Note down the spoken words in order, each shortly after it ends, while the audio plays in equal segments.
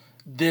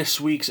This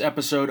week's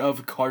episode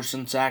of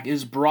Carson Sack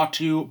is brought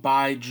to you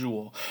by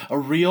Juul, a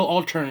real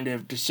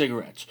alternative to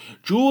cigarettes.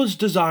 Juul is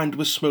designed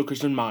with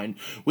smokers in mind.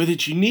 With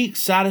its unique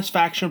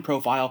satisfaction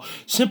profile,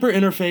 simple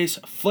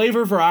interface,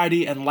 flavor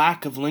variety, and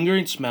lack of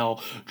lingering smell,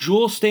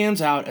 Juul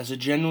stands out as a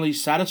genuinely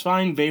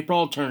satisfying vapor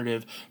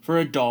alternative for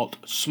adult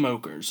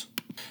smokers.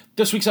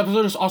 This week's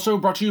episode is also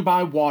brought to you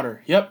by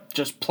water. Yep,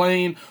 just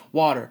plain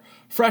water.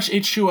 Fresh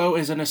H2O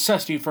is a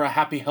necessity for a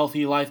happy,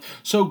 healthy life,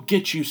 so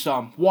get you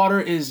some.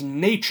 Water is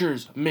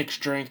nature's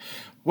mixed drink.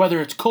 Whether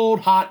it's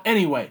cold, hot,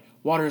 anyway,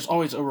 water is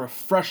always a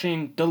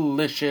refreshing,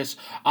 delicious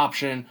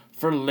option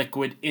for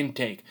liquid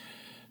intake.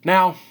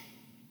 Now,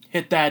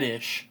 hit that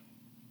ish.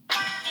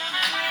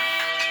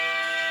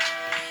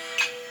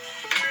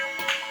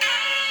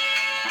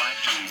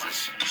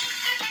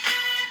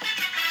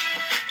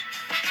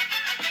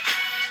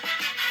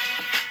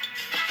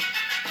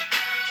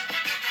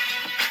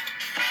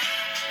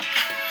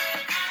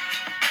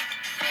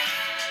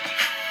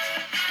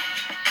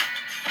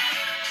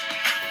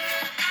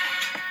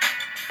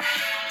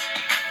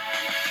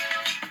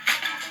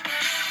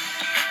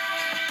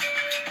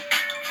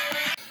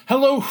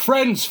 Hello,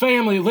 friends,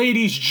 family,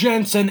 ladies,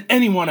 gents, and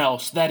anyone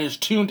else that is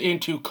tuned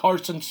into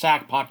Carson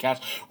Sack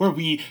Podcast, where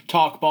we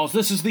talk balls.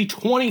 This is the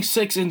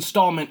 26th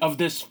installment of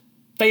this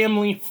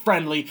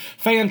family-friendly,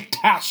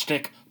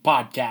 fantastic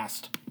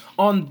podcast.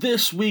 On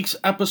this week's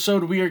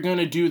episode, we are going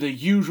to do the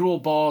usual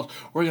balls.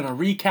 We're going to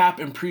recap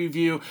and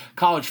preview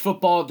college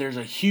football. There's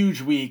a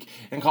huge week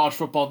in college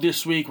football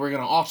this week. We're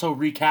going to also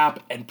recap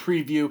and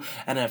preview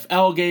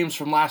NFL games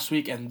from last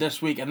week and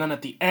this week. And then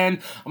at the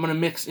end, I'm going to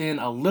mix in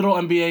a little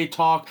NBA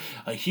talk,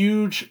 a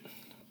huge...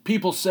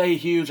 People say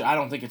huge. I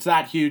don't think it's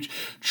that huge.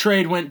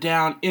 Trade went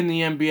down in the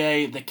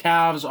NBA. The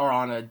Cavs are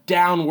on a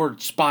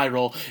downward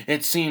spiral.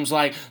 It seems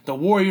like the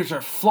Warriors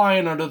are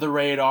flying under the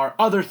radar.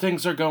 Other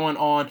things are going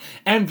on.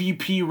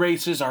 MVP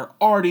races are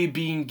already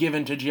being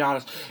given to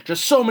Giannis.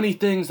 Just so many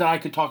things that I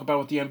could talk about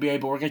with the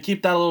NBA, but we're going to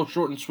keep that a little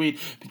short and sweet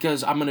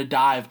because I'm going to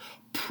dive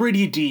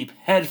pretty deep,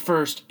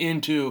 headfirst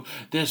into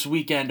this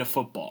weekend of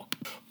football.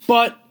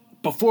 But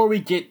before we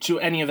get to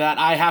any of that,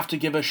 I have to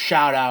give a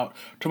shout out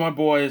to my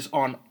boys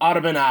on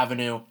Audubon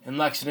Avenue in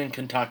Lexington,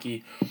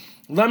 Kentucky.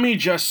 Let me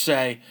just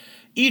say,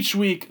 each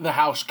week the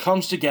house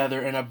comes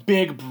together in a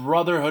big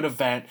brotherhood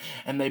event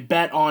and they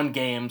bet on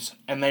games,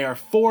 and they are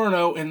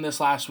 4-0 in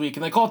this last week,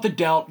 and they call it the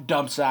Delt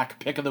Dump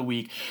Sack Pick of the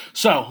Week.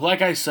 So,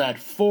 like I said,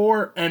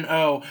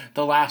 4-0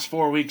 the last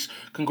 4 weeks.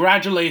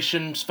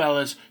 Congratulations,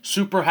 fellas.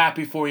 Super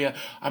happy for you.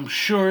 I'm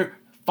sure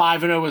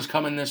 5-0 is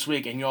coming this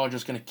week, and y'all are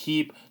just going to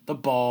keep the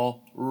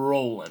ball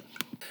rolling.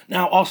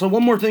 Now, also,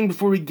 one more thing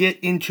before we get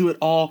into it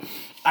all.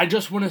 I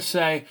just want to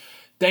say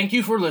thank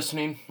you for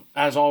listening.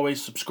 As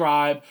always,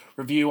 subscribe,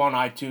 review on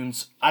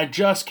iTunes. I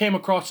just came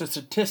across a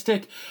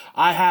statistic.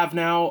 I have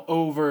now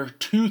over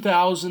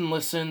 2,000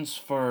 listens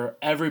for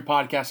every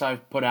podcast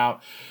I've put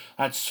out.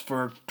 That's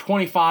for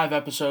 25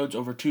 episodes,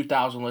 over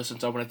 2,000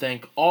 listens. I want to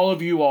thank all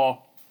of you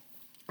all.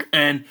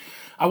 And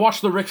I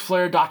watched the Ric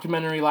Flair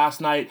documentary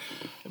last night.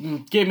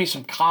 It gave me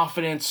some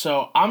confidence,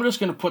 so I'm just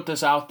going to put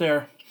this out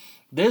there.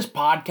 This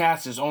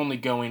podcast is only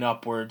going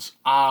upwards.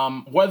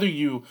 Whether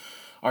you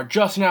are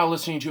just now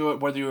listening to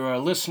it, whether you're a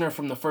listener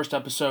from the first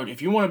episode,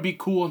 if you want to be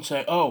cool and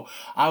say, oh,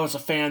 I was a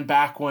fan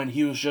back when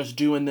he was just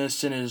doing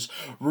this in his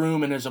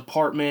room in his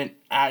apartment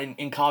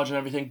in college and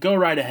everything, go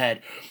right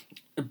ahead.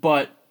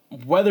 But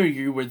whether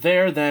you were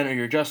there then or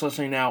you're just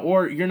listening now,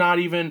 or you're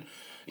going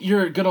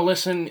to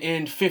listen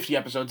in 50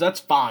 episodes, that's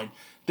fine.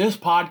 This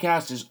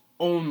podcast is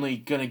only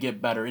going to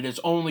get better. It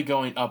is only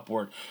going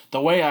upward.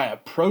 The way I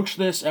approach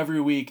this every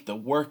week, the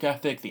work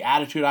ethic, the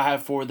attitude I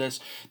have for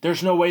this,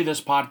 there's no way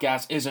this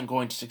podcast isn't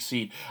going to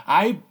succeed.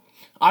 I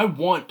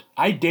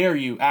dare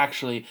you,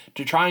 actually,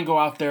 to try and go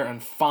out there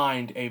and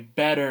find a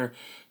better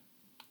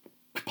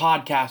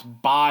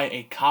podcast by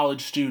a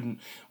college student,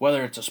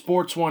 whether it's a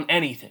sports one,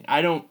 anything.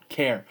 I don't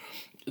care.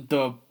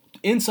 The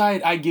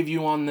insight I give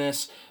you on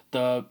this,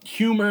 the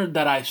humor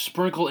that I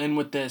sprinkle in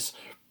with this,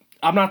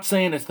 I'm not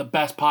saying it's the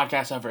best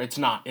podcast ever. It's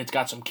not. It's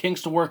got some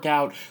kinks to work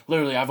out.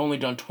 Literally, I've only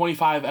done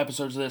 25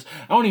 episodes of this.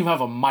 I don't even have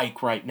a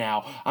mic right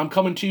now. I'm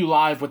coming to you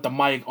live with the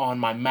mic on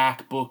my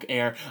MacBook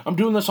Air. I'm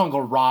doing this on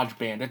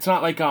GarageBand. It's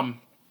not like I'm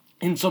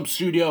in some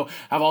studio,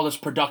 have all this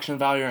production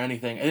value or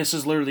anything. This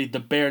is literally the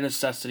bare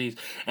necessities,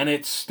 and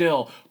it's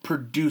still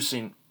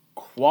producing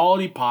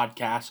quality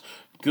podcasts,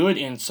 good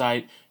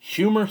insight,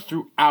 humor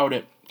throughout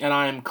it, and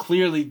I am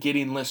clearly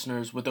getting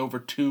listeners with over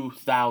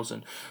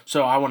 2,000.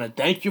 So I want to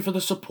thank you for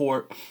the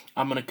support.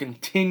 I'm going to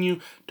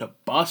continue to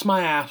bust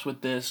my ass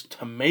with this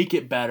to make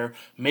it better,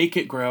 make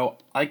it grow.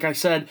 Like I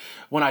said,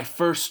 when I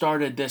first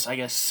started this,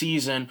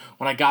 season,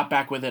 when I got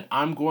back with it,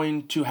 I'm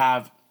going to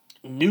have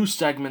new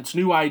segments,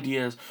 new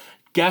ideas,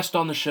 guests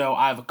on the show.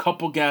 I have a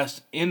couple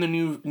guests in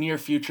the near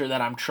future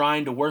that I'm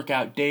trying to work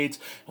out dates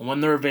and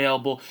when they're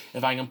available.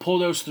 If I can pull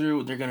those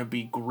through, they're going to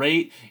be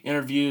great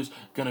interviews,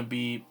 going to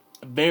be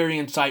very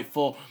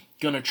insightful,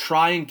 going to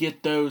try and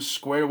get those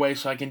squared away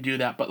so I can do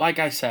that. But like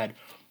I said,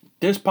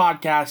 This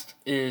podcast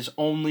is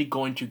only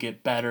going to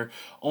get better,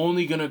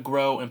 only going to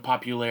grow in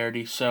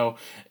popularity. So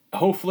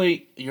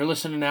hopefully you're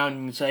listening now and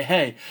you can say,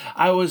 hey,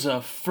 I was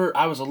a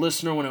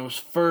listener when it was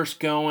first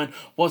going,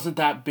 wasn't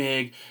that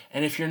big.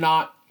 And if you're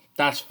not,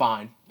 that's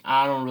fine.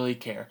 I don't really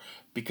care.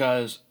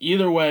 Because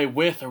either way,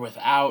 with or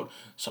without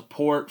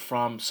support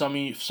from some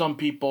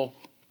people,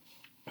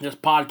 this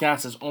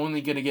podcast is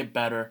only going to get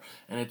better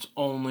and it's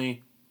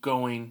only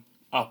going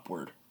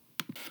upward.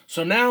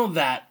 So now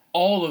that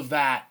all of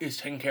that is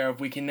taken care of,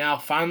 we can now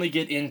finally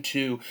get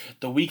into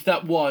the week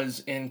that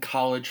was in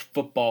college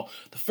football.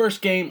 The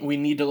first game we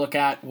need to look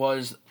at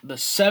was the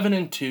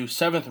 7-2,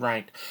 7th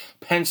ranked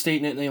Penn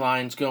State Nittany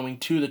Lions going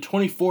to the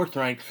 24th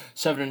ranked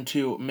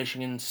 7-2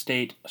 Michigan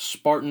State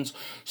Spartans.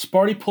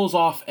 Sparty pulls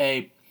off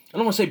I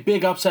don't want to say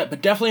big upset,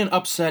 but definitely an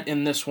upset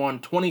in this one,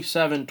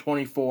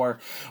 27-24.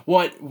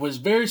 What was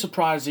very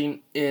surprising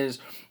is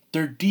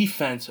their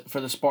defense for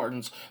the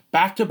Spartans.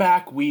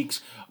 Back-to-back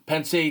weeks,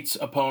 Penn State's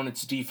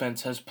opponent's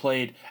defense has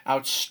played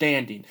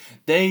outstanding.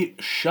 They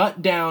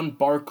shut down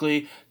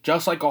Barkley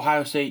just like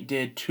Ohio State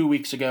did 2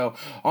 weeks ago.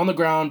 On the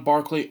ground,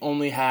 Barkley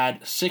only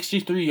had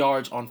 63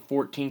 yards on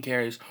 14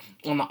 carries.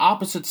 On the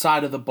opposite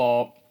side of the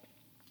ball,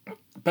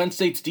 Penn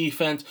State's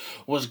defense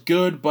was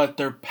good, but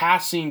their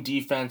passing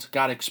defense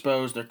got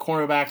exposed. Their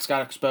cornerbacks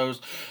got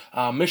exposed.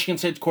 Michigan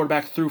State's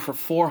quarterback threw for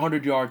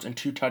 400 yards and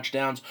 2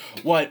 touchdowns.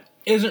 What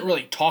isn't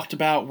really talked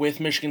about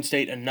with Michigan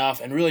State enough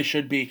and really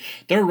should be,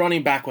 their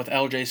running back with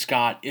LJ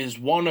Scott is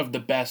one of the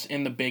best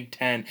in the Big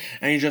Ten,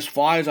 and he just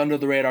flies under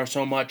the radar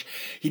so much.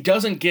 He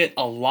doesn't get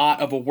a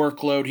lot of a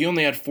workload. He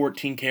only had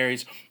 14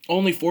 carries,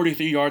 only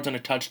 43 yards and a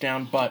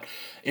touchdown, but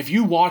if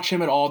you watch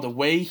him at all, the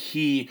way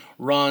he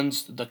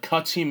runs, the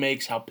cuts he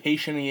makes, how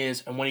patient he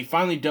is, and when he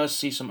finally does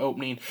see some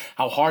opening,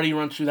 how hard he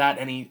runs through that,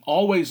 and he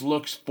always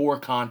looks for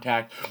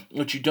contact,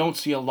 which you don't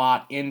see a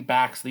lot in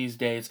backs these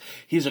days.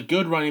 He's a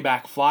good running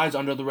back, flies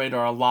under the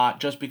radar a lot,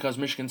 just because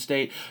Michigan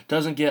State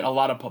doesn't get a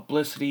lot of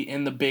publicity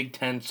in the Big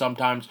Ten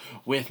sometimes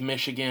with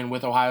Michigan,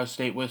 with Ohio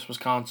State, with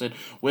Wisconsin,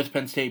 with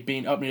Penn State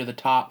being up near the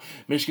top.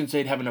 Michigan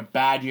State having a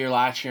bad year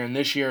last year, and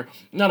this year,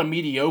 not a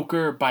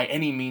mediocre by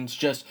any means,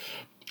 just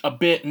a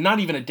bit, not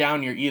even a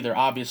down year either,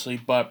 obviously,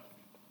 but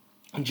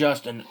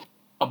just an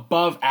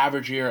above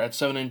average year at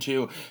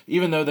 7-2,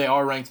 even though they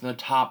are ranked in the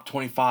top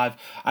 25.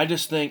 I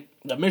just think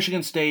that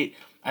Michigan State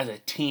as a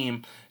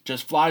team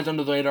just flies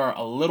under the radar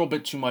a little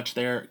bit too much.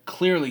 They're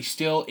clearly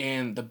still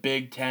in the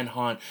Big Ten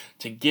hunt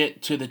to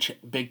get to the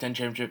Big Ten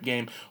championship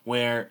game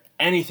where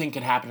anything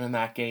can happen in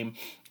that game.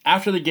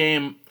 After the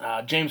game,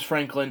 James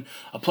Franklin,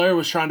 a player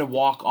was trying to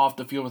walk off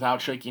the field without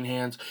shaking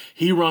hands.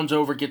 He runs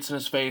over, gets in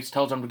his face,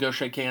 tells him to go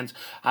shake hands.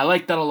 I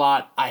like that a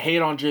lot. I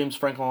hate on James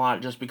Franklin a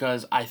lot just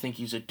because I think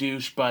he's a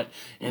douche, but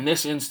in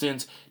this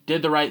instance,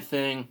 did the right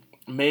thing,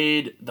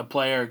 made the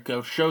player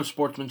go show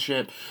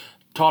sportsmanship,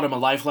 taught him a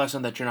life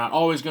lesson that you're not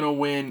always going to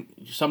win.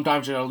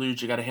 Sometimes you're going to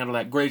lose. You got to handle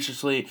that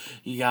graciously.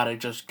 You got to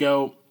just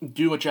go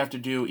do what you have to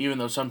do, even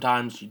though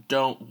sometimes you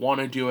don't want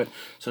to do it.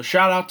 So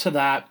shout out to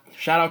that.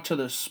 Shout out to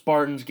the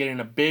Spartans getting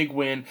a big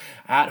win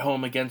at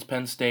home against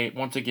Penn State.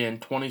 Once again,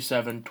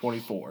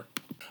 27-24.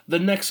 The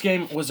next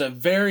game was a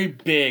very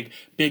big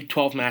Big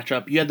 12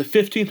 matchup. You had the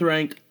 15th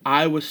ranked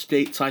Iowa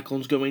State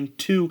Cyclones going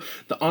to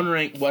the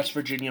unranked West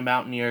Virginia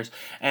Mountaineers,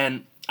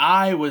 and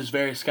I was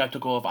very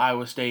skeptical of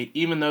Iowa State,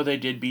 even though they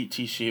did beat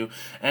TCU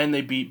and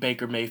they beat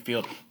Baker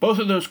Mayfield. Both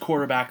of those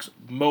quarterbacks,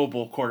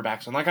 mobile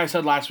quarterbacks. And like I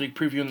said last week,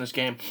 previewing this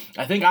game,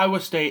 I think Iowa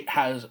State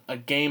has a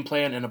game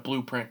plan and a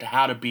blueprint to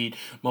how to beat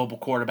mobile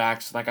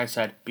quarterbacks. Like I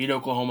said, beat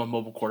Oklahoma,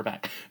 mobile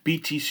quarterback.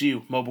 Beat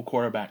TCU, mobile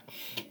quarterback.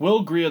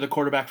 Will Grier, the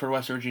quarterback for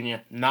West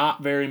Virginia,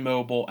 not very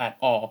mobile at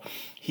all.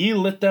 He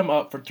lit them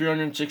up for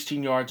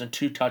 316 yards and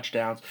 2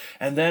 touchdowns.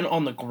 And then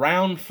on the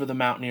ground for the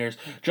Mountaineers,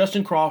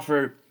 Justin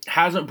Crawford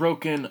hasn't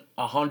broken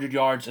 100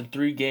 yards in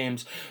 3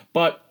 games,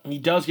 but he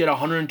does get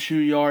 102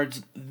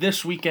 yards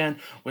this weekend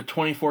with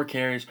 24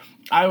 carries.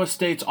 Iowa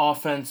State's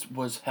offense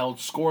was held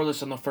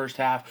scoreless in the first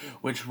half,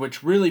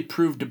 which really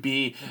proved to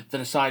be the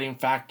deciding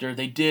factor.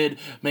 They did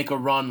make a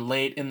run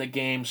late in the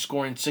game,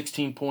 scoring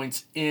 16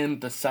 points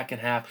in the second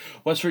half.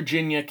 West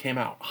Virginia came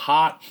out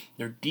hot.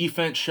 Their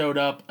defense showed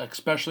up,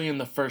 especially in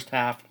the first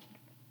half.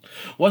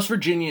 West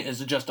Virginia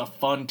is just a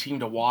fun team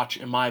to watch,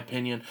 in my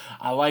opinion.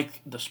 I like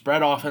the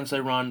spread offense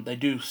they run. They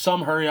do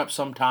some hurry-up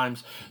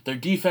sometimes. Their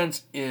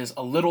defense is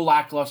a little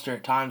lackluster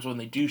at times. When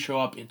they do show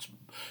up, it's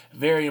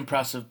very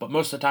impressive, but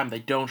most of the time they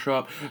don't show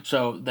up,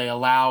 so they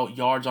allow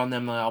yards on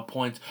them, they allow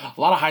points. A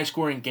lot of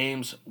high-scoring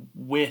games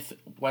with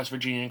West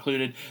Virginia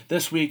included.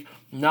 This week,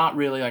 not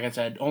really, like I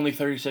said, only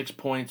 36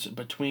 points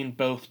between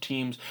both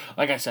teams.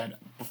 Like I said,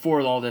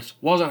 before all this,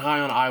 wasn't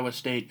high on Iowa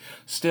State.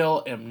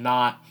 Still am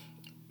not.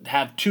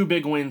 Have 2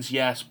 big wins,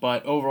 yes,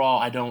 but overall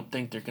I don't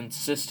think they're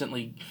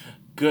consistently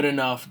good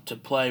enough to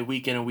play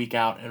week in and week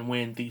out and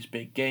win these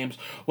big games.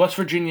 West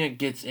Virginia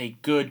gets a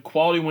good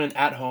quality win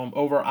at home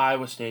over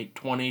Iowa State,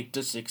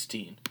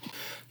 20-16.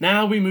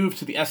 Now we move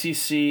to the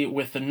SEC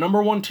with the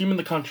number 1 team in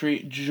the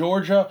country,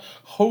 Georgia,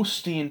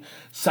 hosting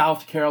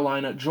South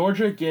Carolina.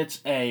 Georgia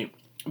gets a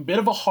a bit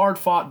of a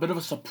hard-fought, bit of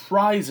a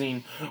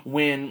surprising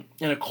win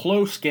in a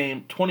close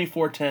game,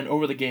 24-10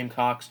 over the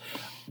Gamecocks.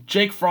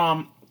 Jake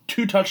Fromm,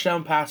 2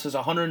 touchdown passes,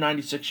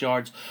 196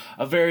 yards,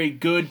 a very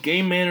good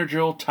game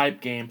managerial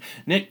type game.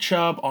 Nick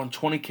Chubb on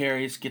 20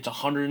 carries gets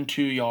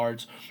 102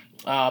 yards.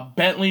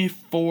 Bentley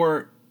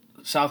for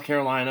South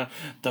Carolina,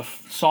 the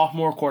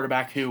sophomore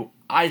quarterback who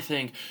I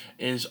think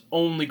is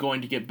only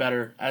going to get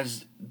better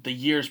as the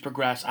years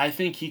progress. I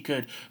think he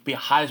could be a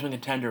Heisman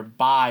contender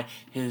by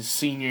his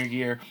senior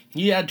year.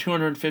 He had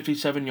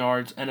 257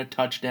 yards and a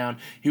touchdown.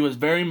 He was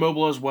very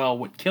mobile as well.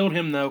 What killed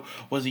him, though,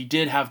 was he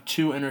did have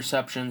 2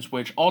 interceptions,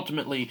 which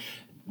ultimately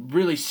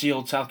really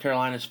sealed South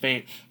Carolina's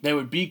fate. They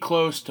would be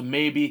close to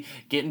maybe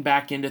getting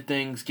back into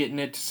things, getting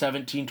it to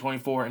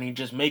 17-24, and he'd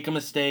just make a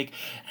mistake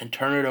and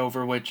turn it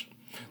over, which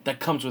that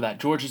comes with that.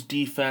 Georgia's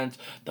defense,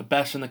 the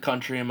best in the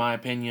country in my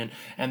opinion,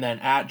 and then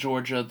at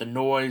Georgia, the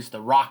noise,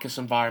 the raucous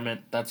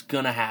environment, that's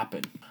going to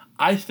happen.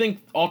 I think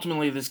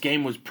ultimately this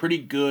game was pretty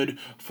good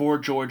for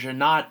Georgia,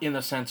 not in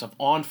the sense of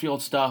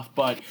on-field stuff,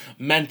 but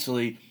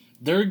mentally.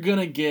 They're going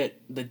to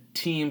get the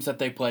teams that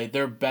they play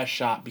their best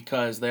shot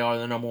because they are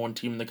the number 1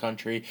 team in the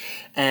country.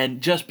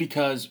 And just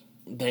because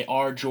they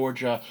are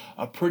Georgia,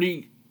 a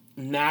pretty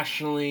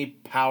nationally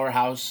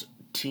powerhouse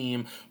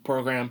team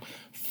program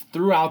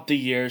throughout the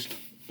years,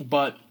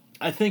 but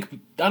I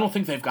don't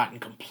think they've gotten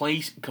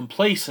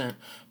complacent,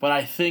 but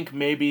I think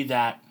maybe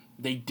that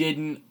they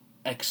didn't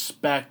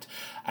expect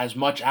as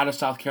much out of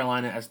South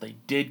Carolina as they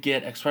did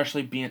get,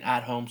 especially being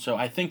at home. So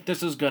I think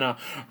this is going to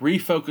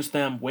refocus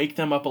them, wake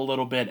them up a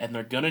little bit, and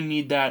they're going to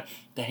need that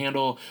to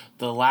handle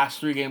the last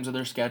 3 games of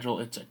their schedule.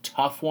 It's a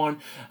tough one.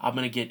 I'm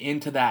going to get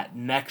into that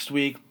next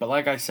week. But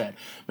like I said,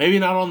 maybe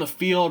not on the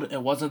field.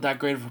 It wasn't that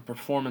great of a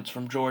performance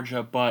from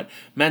Georgia, but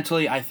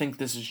mentally I think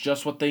this is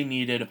just what they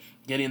needed,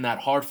 getting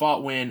that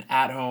hard-fought win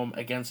at home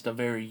against a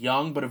very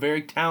young but a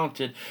very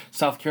talented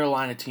South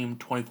Carolina team,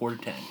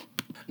 24-10.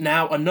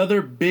 Now,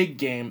 another big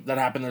game that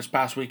happened this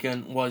past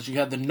weekend was you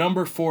had the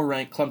number 4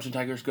 ranked Clemson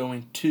Tigers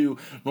going to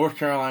North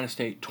Carolina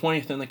State,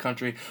 20th in the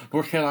country.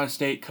 North Carolina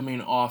State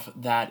coming off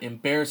that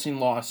embarrassing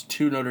loss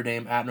to Notre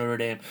Dame at Notre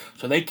Dame.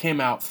 So they came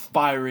out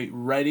fiery,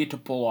 ready to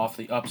pull off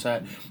the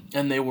upset,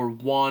 and they were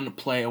 1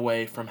 play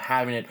away from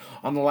having it.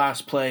 On the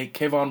last play,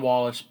 Kayvon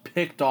Wallace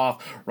picked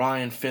off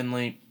Ryan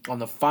Finley on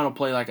the final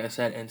play, like I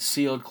said, and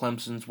sealed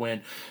Clemson's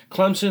win.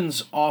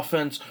 Clemson's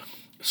offense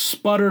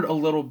sputtered a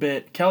little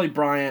bit. Kelly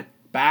Bryant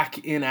back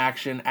in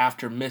action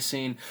after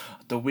missing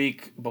the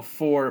week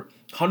before.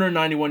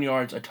 191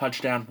 yards, a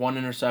touchdown, 1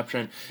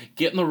 interception,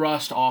 getting the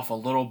rust off a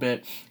little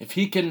bit. If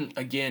he can,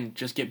 again,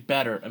 just get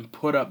better and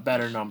put up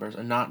better numbers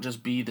and not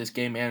just be this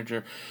game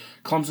manager,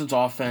 Clemson's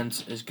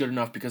offense is good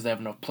enough because they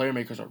have enough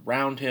playmakers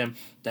around him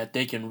that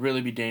they can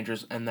really be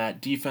dangerous, and that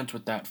defense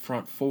with that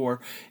front 4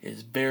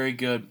 is very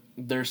good.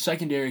 Their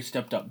secondary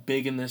stepped up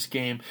big in this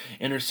game,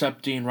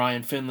 intercepting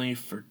Ryan Finley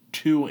for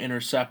 2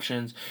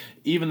 interceptions.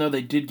 Even though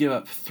they did give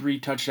up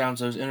 3 touchdowns,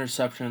 those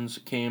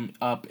interceptions came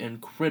up in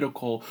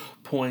critical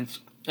points.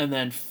 And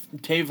then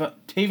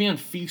Tavian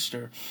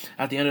Feaster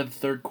at the end of the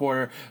third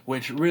quarter,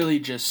 which really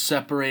just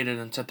separated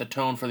and set the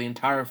tone for the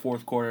entire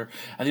fourth quarter.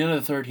 At the end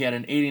of the third, he had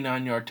an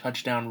 89-yard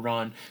touchdown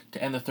run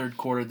to end the third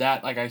quarter.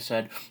 That, like I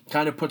said,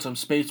 kind of put some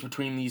space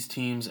between these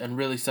teams and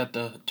really set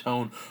the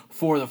tone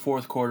for the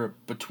fourth quarter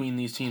between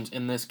these teams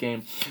in this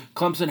game.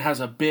 Clemson has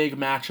a big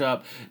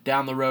matchup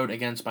down the road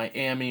against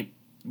Miami.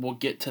 We'll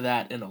get to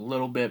that in a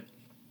little bit.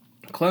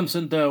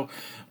 Clemson, though,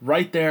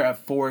 right there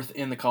at 4th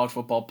in the college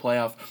football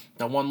playoff.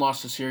 That 1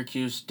 loss to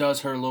Syracuse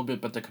does hurt a little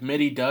bit, but the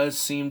committee does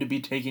seem to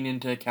be taking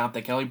into account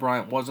that Kelly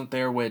Bryant wasn't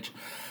there, which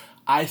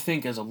I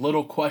think is a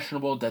little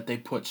questionable that they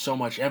put so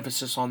much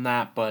emphasis on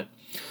that, but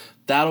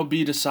that'll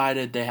be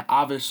decided. They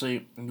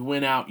obviously, you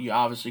win out, you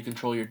obviously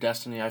control your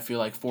destiny, I feel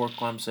like, for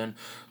Clemson.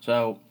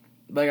 So,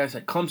 like I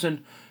said,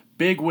 Clemson,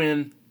 big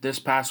win this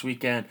past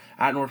weekend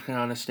at North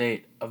Carolina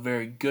State. A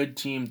very good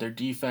team. Their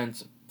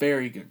defense,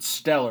 very good,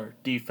 stellar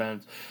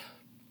defense.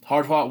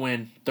 Hard-fought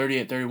win,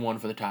 38-31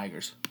 for the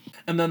Tigers.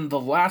 And then the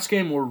last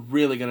game we're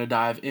really going to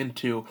dive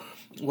into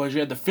was you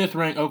had the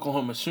 5th-ranked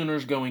Oklahoma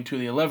Sooners going to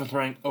the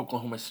 11th-ranked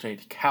Oklahoma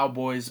State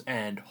Cowboys,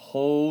 and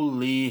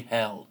holy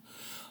hell,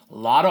 a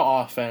lot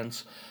of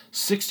offense,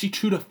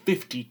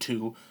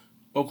 62-52.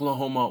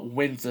 Oklahoma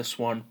wins this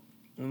one.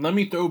 And let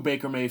me throw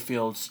Baker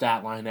Mayfield's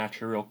stat line at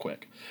you real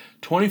quick.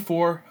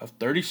 24 of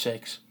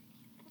 36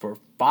 for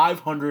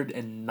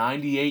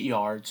 598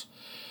 yards,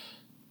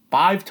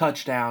 5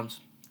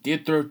 touchdowns,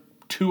 did throw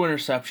 2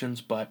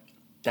 interceptions, but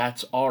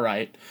that's all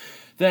right.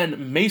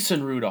 Then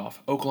Mason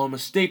Rudolph, Oklahoma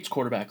State's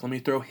quarterback. Let me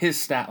throw his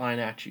stat line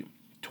at you.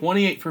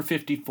 28 for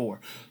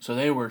 54. So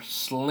they were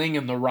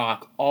slinging the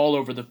rock all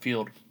over the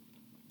field.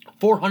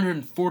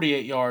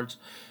 448 yards,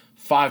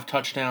 5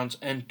 touchdowns,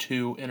 and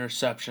 2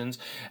 interceptions.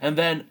 And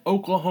then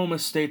Oklahoma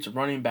State's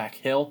running back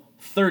Hill,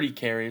 30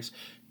 carries,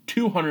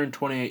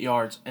 228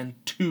 yards, and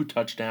 2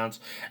 touchdowns.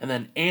 And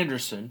then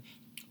Anderson,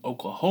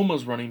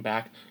 Oklahoma's running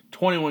back,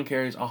 21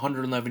 carries,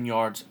 111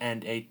 yards,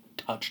 and a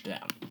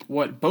touchdown.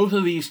 What both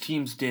of these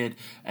teams did,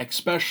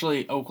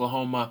 especially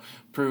Oklahoma,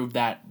 proved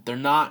that they're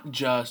not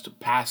just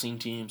passing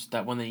teams,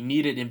 that when they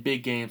need it in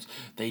big games,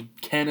 they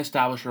can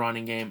establish a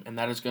running game, and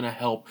that is going to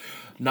help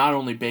not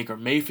only Baker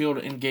Mayfield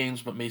in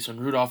games, but Mason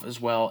Rudolph as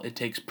well. It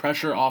takes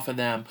pressure off of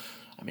them.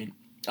 I mean,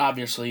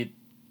 obviously,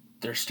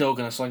 they're still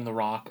going to sling the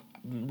rock.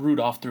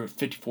 Rudolph threw it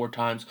 54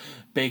 times.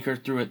 Baker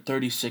threw it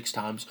 36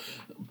 times.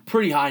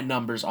 Pretty high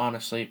numbers,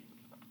 honestly.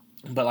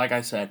 But like I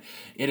said,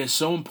 it is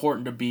so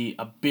important to be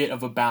a bit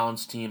of a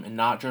balanced team and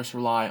not just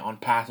rely on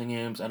passing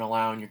games and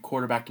allowing your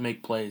quarterback to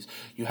make plays.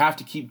 You have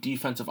to keep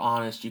defensive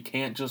honest. You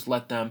can't just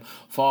let them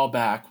fall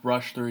back,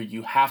 rush through.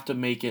 You have to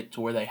make it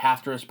to where they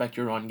have to respect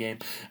your run game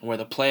and where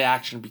the play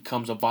action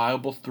becomes a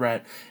viable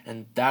threat.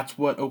 And that's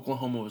what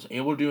Oklahoma was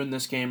able to do in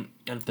this game.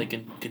 And if they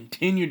can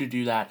continue to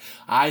do that,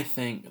 I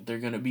think they're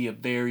going to be a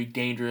very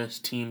dangerous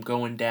team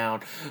going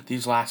down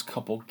these last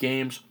couple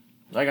games.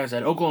 Like I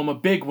said, Oklahoma,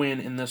 big win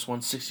in this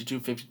one,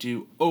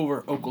 62-52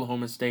 over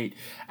Oklahoma State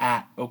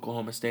at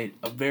Oklahoma State.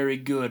 A very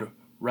good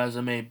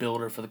resume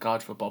builder for the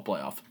college football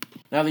playoff.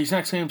 Now, these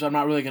next games, I'm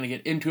not really going to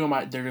get into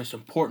them. They're just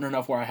important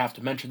enough where I have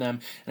to mention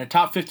them. In a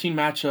top 15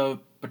 matchup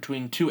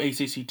between two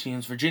ACC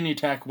teams, Virginia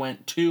Tech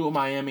went to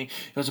Miami.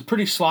 It was a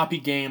pretty sloppy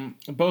game.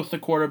 Both the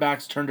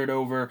quarterbacks turned it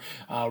over.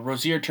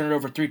 Rozier turned it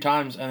over 3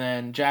 times, and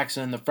then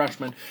Jackson, the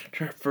freshman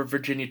for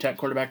Virginia Tech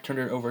quarterback, turned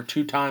it over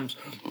 2 times.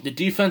 The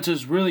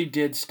defenses really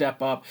did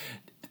step up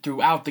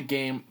throughout the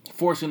game,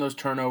 forcing those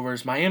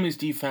turnovers. Miami's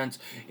defense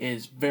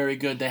is very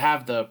good. They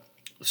have the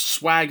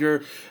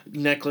swagger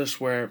necklace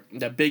where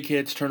that big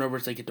hits,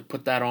 turnovers, they get to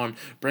put that on,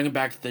 bring it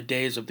back to the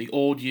days of the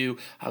old you.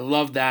 I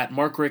love that.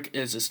 Mark Richt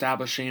is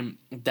establishing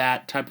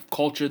that type of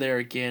culture there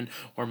again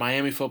where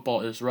Miami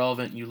football is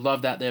relevant. You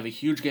love that. They have a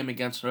huge game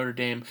against Notre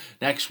Dame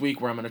next week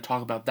where I'm going to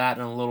talk about that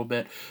in a little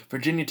bit.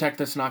 Virginia Tech,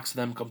 this knocks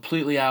them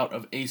completely out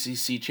of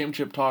ACC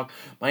championship talk.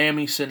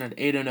 Miami sitting at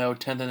 8-0,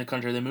 10th in the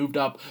country. They moved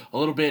up a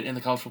little bit in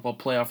the college football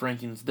playoff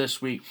rankings this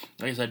week.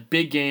 Like I said,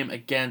 big game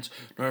against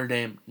Notre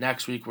Dame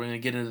next week. We're going to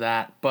get into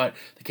that. But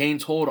the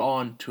Canes hold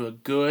on to a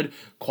good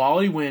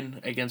quality win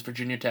against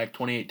Virginia Tech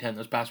 28-10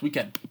 this past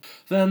weekend.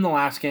 Then the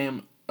last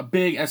game, a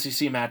big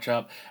SEC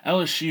matchup,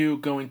 LSU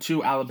going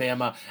to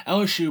Alabama.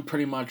 LSU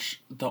pretty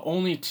much the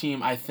only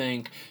team, I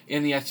think,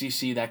 in the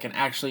SEC that can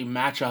actually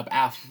match up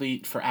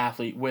athlete for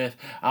athlete with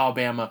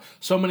Alabama.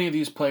 So many of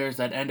these players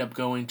that end up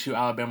going to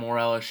Alabama or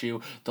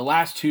LSU, the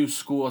last 2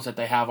 schools that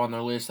they have on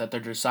their list that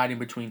they're deciding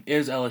between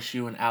is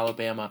LSU and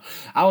Alabama.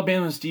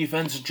 Alabama's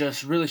defense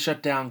just really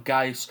shut down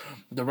Geis,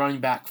 the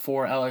running back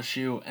for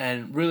LSU,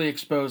 and really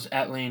exposed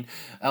Etling,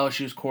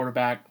 LSU's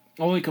quarterback.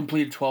 Only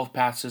completed 12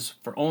 passes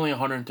for only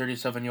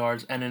 137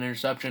 yards and an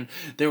interception.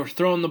 They were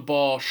throwing the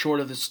ball short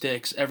of the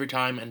sticks every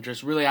time and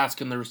just really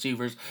asking the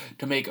receivers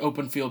to make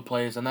open field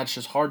plays, and that's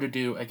just hard to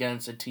do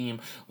against a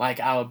team like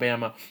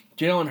Alabama.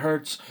 Jalen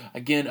Hurts,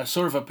 again, a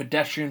sort of a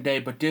pedestrian day,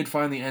 but did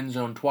find the end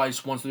zone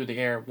twice, once through the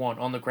air, one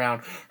on the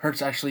ground.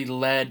 Hurts actually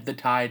led the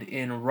Tide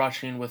in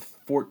rushing with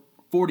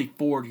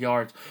 44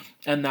 yards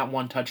and that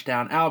 1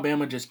 touchdown.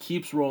 Alabama just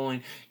keeps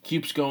rolling,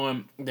 keeps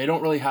going. They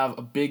don't really have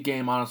a big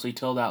game, honestly,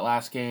 till that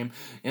last game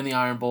in the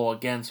Iron Bowl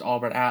against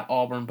Auburn at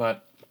Auburn,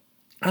 but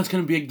that's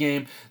going to be a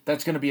game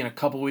that's going to be in a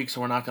couple weeks,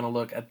 so we're not going to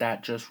look at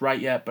that just right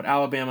yet. But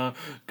Alabama,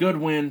 good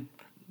win.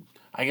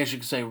 I guess you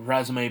could say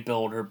resume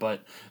builder,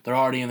 but they're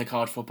already in the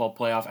college football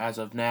playoff as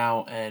of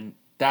now, and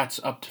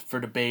that's up for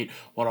debate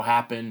what will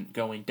happen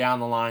going down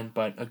the line,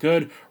 but a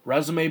good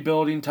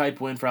resume-building type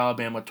win for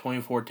Alabama,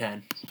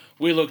 24-10.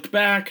 We looked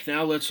back,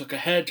 now let's look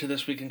ahead to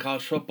this week in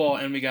college football,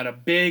 and we got a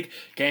big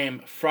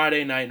game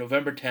Friday night,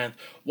 November 10th.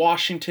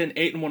 Washington,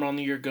 8-1 on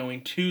the year,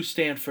 going to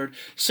Stanford,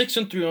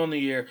 6-3 on the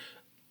year.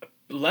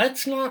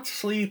 Let's not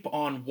sleep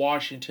on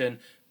Washington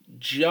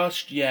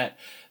just yet.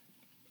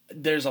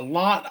 There's a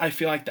lot, I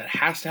feel like, that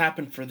has to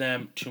happen for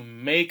them to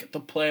make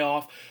the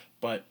playoff,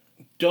 but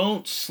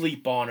don't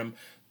sleep on them.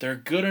 They're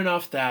good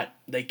enough that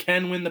they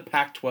can win the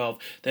Pac-12.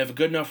 They have a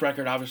good enough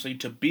record, obviously,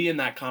 to be in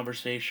that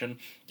conversation.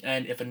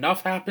 And if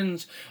enough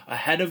happens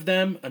ahead of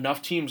them,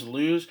 enough teams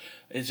lose,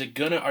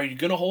 are you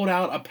gonna hold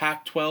out a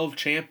Pac-12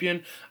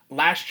 champion?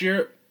 Last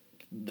year,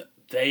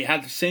 they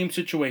had the same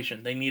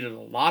situation. They needed a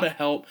lot of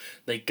help.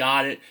 They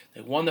got it.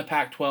 They won the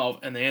Pac-12,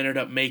 and they ended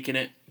up making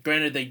it.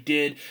 Granted, they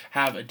did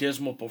have a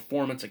dismal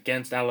performance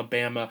against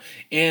Alabama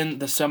in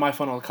the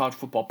semifinal of the college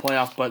football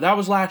playoff, but that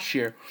was last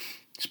year.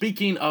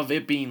 Speaking of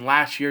it being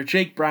last year,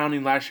 Jake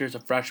Browning last year as a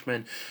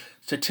freshman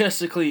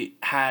statistically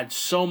had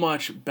so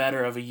much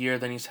better of a year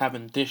than he's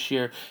having this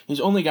year.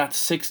 He's only got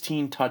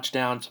 16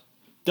 touchdowns,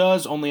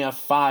 does only have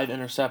 5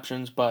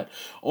 interceptions, but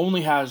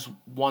only has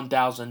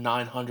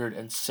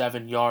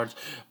 1,907 yards.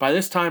 By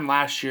this time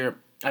last year,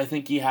 I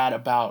think he had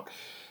about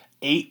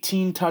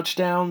 18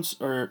 touchdowns,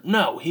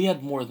 he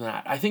had more than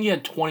that. I think he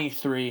had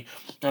 23,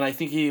 and I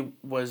think he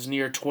was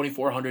near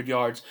 2,400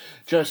 yards.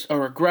 Just a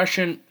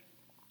regression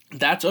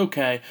That's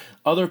okay.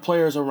 Other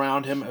players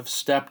around him have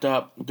stepped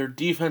up. Their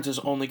defense has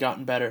only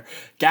gotten better.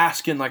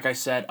 Gaskin, like I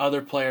said,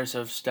 other players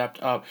have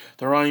stepped up.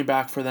 The running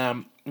back for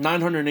them,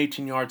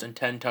 918 yards and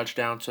 10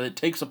 touchdowns, so it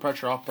takes the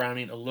pressure off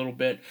Browning a little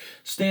bit.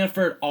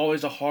 Stanford,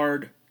 always a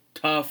hard,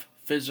 tough,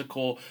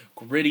 physical,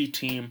 gritty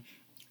team.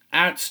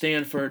 At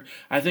Stanford,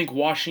 I think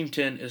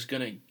Washington is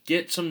going to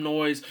get some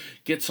noise,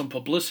 get some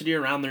publicity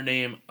around their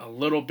name a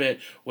little bit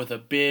with a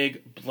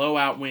big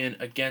blowout win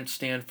against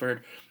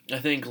Stanford. I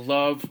think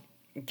Love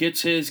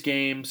gets his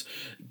games,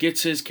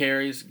 gets his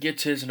carries,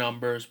 gets his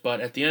numbers,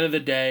 but at the end of the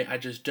day, I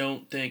just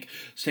don't think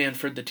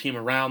Stanford, the team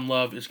around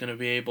Love, is going to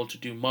be able to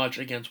do much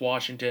against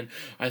Washington.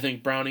 I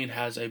think Browning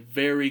has a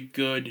very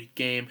good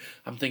game.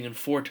 I'm thinking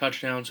 4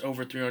 touchdowns,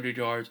 over 300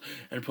 yards,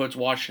 and puts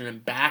Washington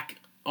back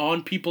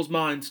on people's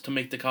minds to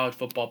make the college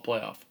football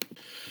playoff.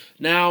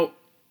 Now,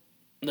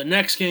 the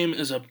next game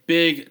is a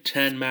Big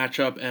Ten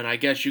matchup, and I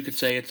guess you could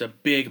say it's a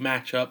big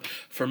matchup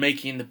for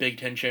making the Big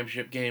Ten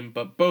championship game,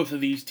 but both of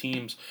these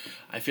teams,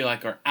 I feel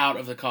like, are out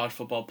of the college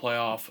football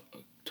playoff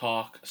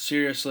talk.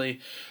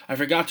 Seriously, I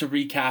forgot to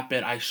recap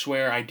it. I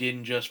swear I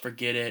didn't just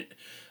forget it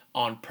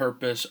on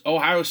purpose.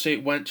 Ohio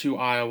State went to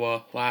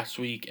Iowa last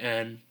week,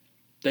 and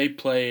they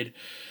played,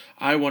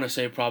 I want to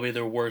say, probably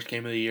their worst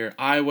game of the year.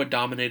 Iowa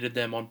dominated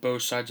them on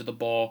both sides of the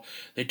ball.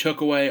 They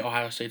took away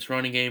Ohio State's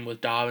running game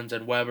with Dobbins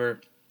and Weber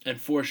and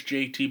forced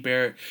J.T.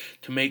 Barrett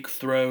to make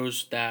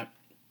throws that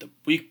the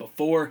week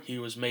before he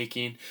was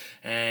making,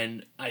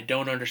 and I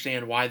don't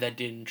understand why that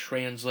didn't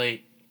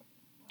translate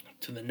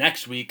to the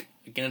next week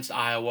against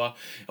Iowa.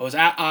 It was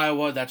at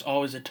Iowa. That's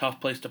always a tough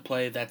place to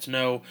play. That's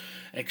no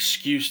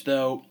excuse,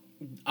 though.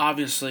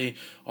 Obviously,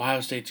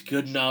 Ohio State's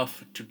good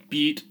enough to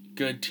beat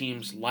good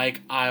teams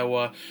like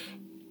Iowa.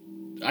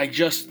 I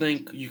just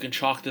think you can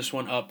chalk this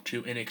one up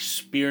to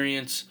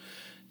inexperience.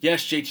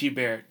 Yes, J.T.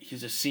 Barrett,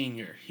 he's a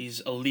senior.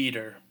 He's a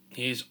leader.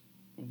 He's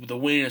the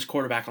winningest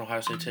quarterback in Ohio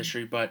State's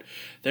history, but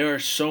there are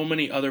so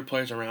many other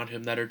players around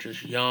him that are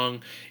just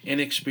young,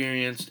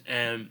 inexperienced,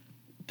 and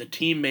the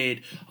team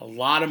made a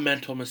lot of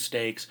mental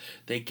mistakes.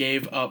 They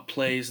gave up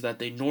plays that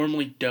they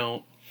normally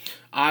don't.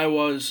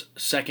 Iowa's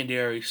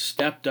secondary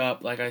stepped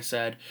up, like I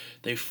said.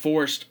 They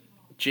forced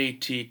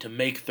JT to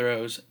make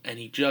throws, and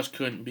he just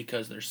couldn't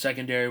because their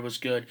secondary was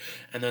good.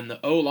 And then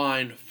the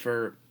O-line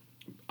for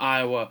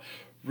Iowa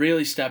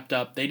really stepped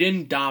up. They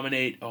didn't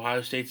dominate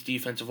Ohio State's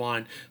defensive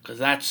line because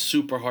that's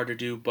super hard to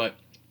do, but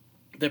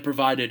they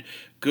provided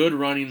good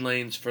running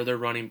lanes for their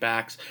running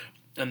backs.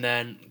 And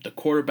then the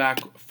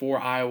quarterback for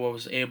Iowa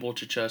was able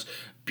to just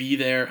be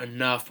there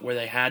enough where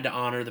they had to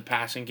honor the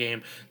passing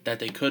game, that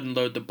they couldn't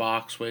load the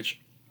box, which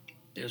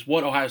is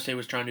what Ohio State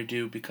was trying to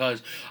do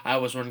because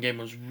Iowa's run game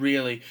was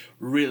really,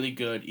 really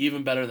good,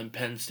 even better than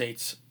Penn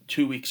State's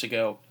 2 weeks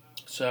ago.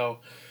 So,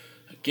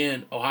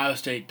 again, Ohio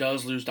State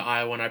does lose to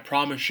Iowa, and I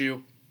promise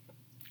you,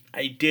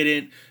 I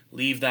didn't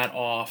leave that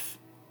off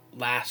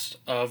last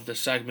of the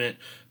segment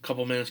a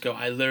couple minutes ago.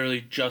 I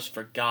literally just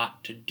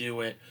forgot to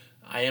do it.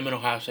 I am an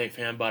Ohio State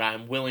fan, but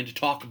I'm willing to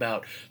talk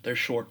about their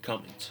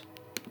shortcomings.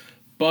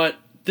 But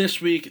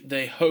this week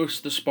they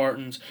host the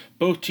Spartans,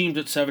 both teams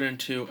at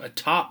 7-2, a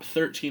top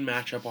 13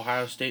 matchup.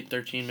 Ohio State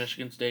 13,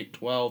 Michigan State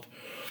 12.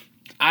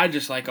 I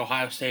just like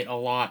Ohio State a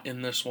lot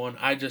in this one.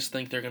 I just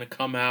think they're going to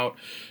come out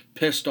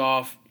pissed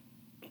off.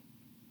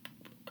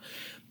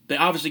 They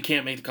obviously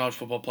can't make the college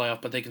football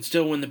playoff, but they can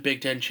still win the Big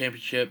Ten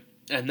championship,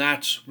 and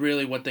that's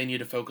really what they need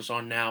to focus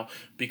on now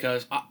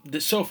because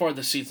so far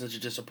this season is a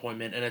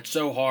disappointment, and it's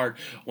so hard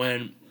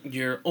when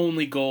your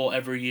only goal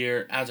every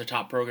year as a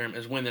top program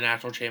is win the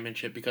national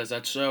championship because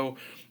that's so,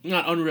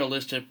 not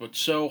unrealistic, but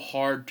so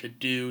hard to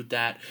do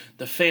that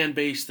the fan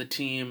base, the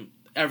team,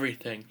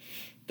 everything,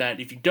 that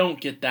if you don't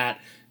get that,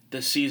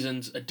 the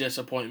season's a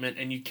disappointment,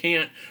 and you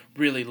can't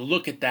really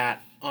look at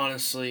that,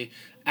 honestly,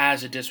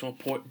 as a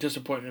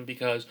disappointment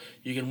because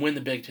you can win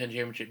the Big Ten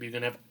championship. You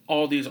can have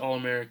all these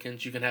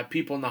All-Americans. You can have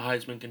people in the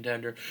Heisman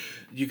contender.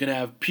 You can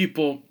have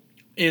people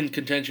in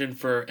contention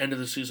for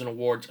end-of-the-season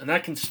awards, and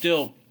that can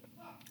still,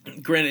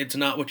 granted, it's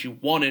not what you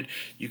wanted,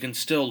 you can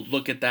still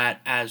look at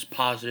that as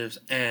positives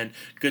and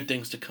good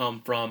things to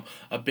come from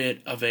a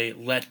bit of a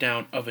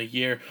letdown of a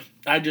year.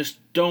 I just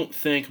don't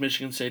think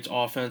Michigan State's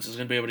offense is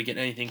going to be able to get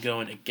anything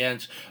going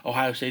against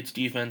Ohio State's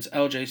defense.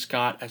 LJ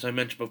Scott, as I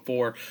mentioned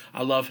before,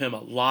 I love him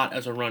a lot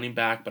as a running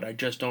back, but I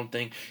just don't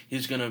think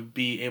he's going to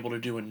be able to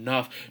do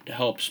enough to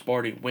help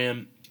Sparty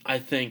win. I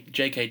think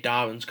J.K.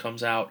 Dobbins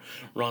comes out,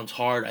 runs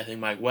hard. I think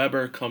Mike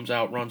Weber comes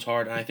out, runs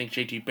hard. And I think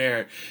J.T.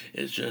 Barrett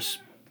is just,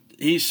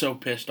 he's so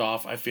pissed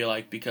off, I feel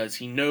like, because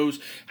he knows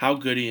how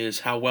good he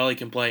is, how well he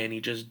can play, and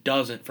he just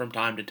doesn't from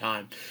time to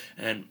time.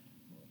 And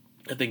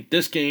I think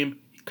this game,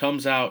 he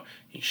comes out,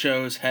 he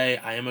shows, hey,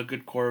 I am a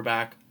good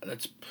quarterback.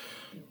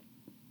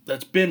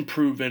 That's been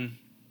proven,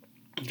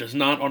 just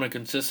not on a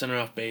consistent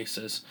enough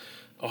basis.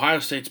 Ohio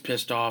State's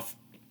pissed off.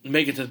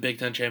 Make it to the Big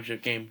Ten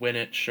championship game, win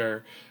it,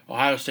 sure.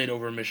 Ohio State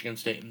over Michigan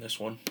State in this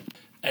one.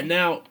 And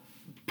now,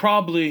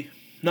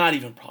 not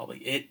even probably,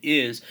 it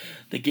is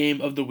the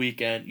game of the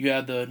weekend. You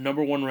have the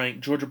number 1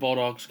 ranked Georgia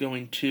Bulldogs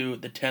going to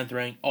the 10th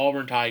ranked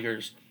Auburn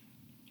Tigers.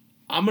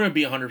 I'm going to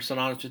be 100%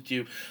 honest with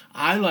you.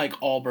 I like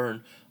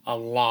Auburn a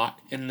lot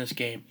in this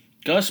game.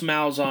 Gus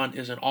Malzahn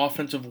is an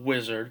offensive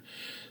wizard,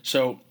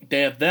 so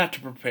they have that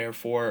to prepare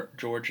for.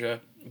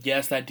 Georgia,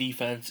 yes, that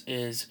defense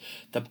is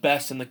the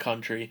best in the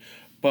country,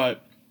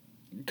 but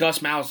Gus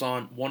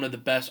Malzahn, one of the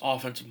best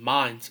offensive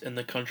minds in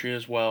the country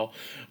as well.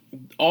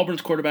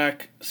 Auburn's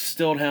quarterback,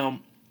 Stidham,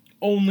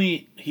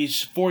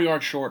 he's 4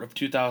 yards short of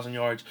 2,000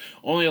 yards,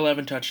 only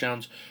 11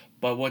 touchdowns.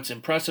 But what's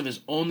impressive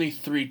is only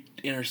 3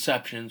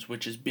 interceptions,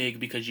 which is big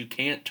because you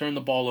can't turn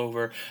the ball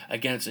over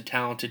against a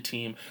talented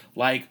team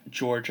like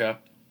Georgia.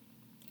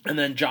 And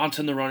then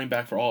Johnson, the running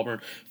back for Auburn,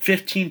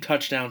 15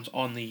 touchdowns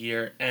on the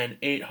year and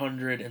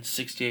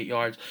 868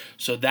 yards.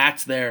 So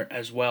that's there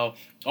as well.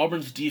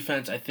 Auburn's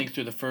defense, I think,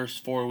 through the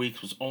first 4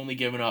 weeks was only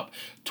giving up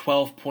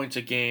 12 points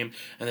a game,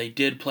 and they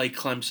did play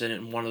Clemson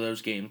in one of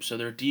those games. So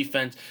their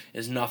defense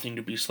is nothing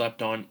to be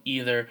slept on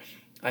either.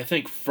 I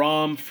think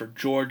for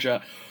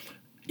Georgia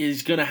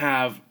is going to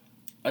have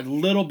a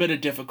little bit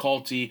of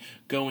difficulty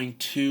going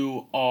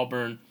to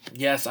Auburn.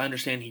 Yes, I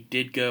understand he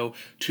did go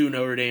to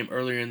Notre Dame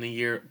earlier in the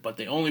year, but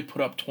they only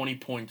put up 20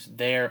 points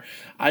there.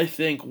 I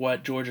think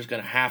what Georgia's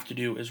going to have to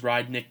do is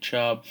ride Nick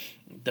Chubb,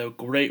 the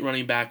great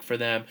running back for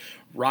them.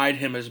 Ride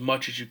him as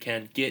much as you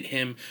can. Get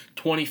him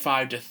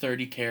 25 to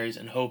 30 carries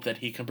and hope that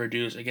he can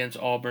produce against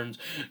Auburn's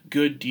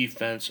good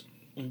defense,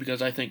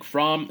 because I think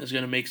Fromm is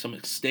going to make some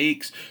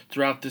mistakes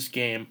throughout this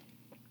game.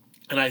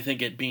 And I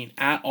think it being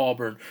at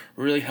Auburn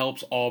really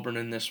helps Auburn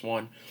in this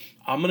one.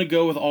 I'm going to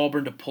go with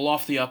Auburn to pull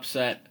off the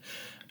upset.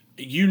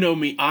 You know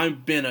me,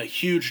 I've been a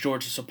huge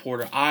Georgia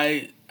supporter.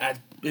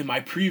 In my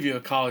preview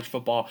of college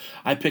football,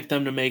 I picked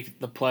them to make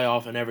the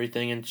playoff and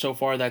everything, and so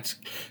far that's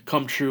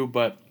come true,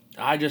 but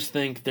I just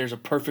think there's a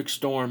perfect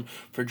storm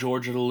for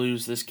Georgia to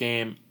lose this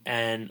game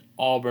and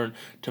Auburn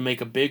to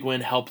make a big win,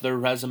 help their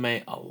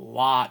resume a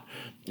lot,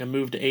 and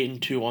move to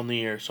 8-2 on the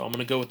year. So I'm going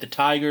to go with the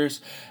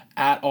Tigers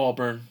at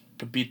Auburn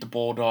to beat the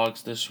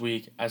Bulldogs this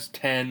week as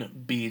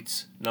 10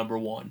 beats number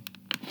 1.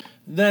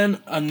 Then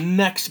a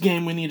next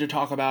game we need to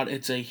talk about.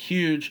 It's a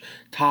huge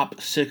top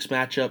 6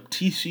 matchup.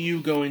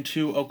 TCU going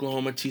to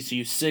Oklahoma.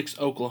 TCU 6,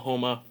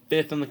 Oklahoma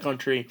 5th in the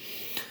country.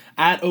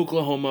 At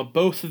Oklahoma,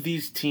 both of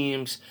these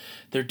teams,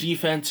 their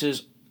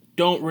defenses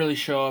don't really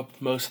show up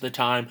most of the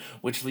time,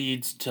 which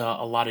leads to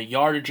a lot of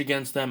yardage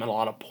against them and a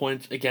lot of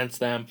points against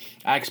them.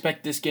 I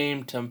expect this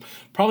game to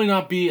probably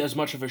not be as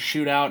much of a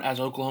shootout as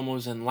Oklahoma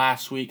was in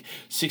last week,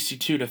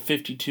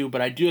 62-52,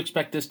 but I do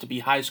expect this to be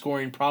high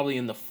scoring, probably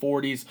in the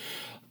 40s,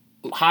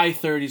 high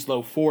 30s,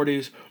 low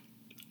 40s.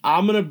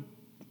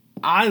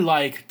 I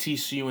like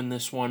TCU in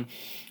this one.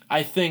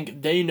 I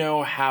think they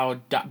know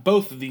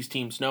both of these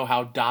teams know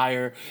how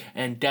dire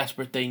and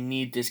desperate they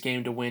need this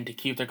game to win to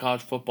keep their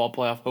college football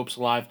playoff hopes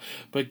alive.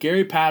 But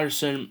Gary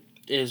Patterson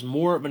is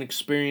more of an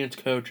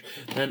experienced coach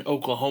than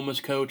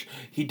Oklahoma's coach.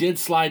 He did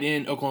slide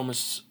in,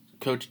 Oklahoma's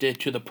coach did,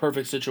 to the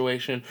perfect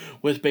situation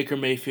with Baker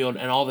Mayfield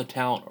and all the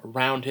talent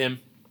around him.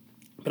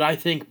 But I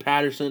think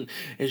Patterson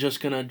is just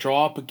going to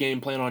draw up a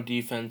game plan on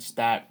defense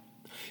that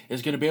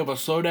is going to be able to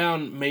slow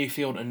down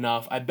Mayfield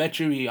enough. I bet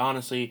you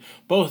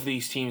both of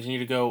these teams need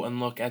to go and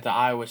look at the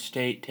Iowa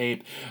State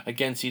tape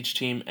against each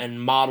team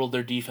and model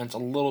their defense a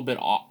little bit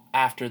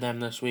after them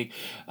this week.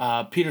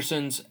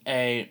 Patterson,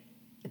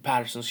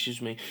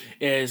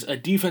 is a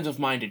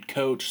defensive-minded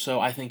coach, so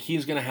I think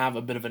he's going to have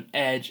a bit of an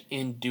edge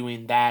in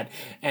doing that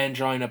and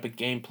drawing up a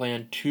game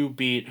plan to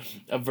beat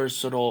a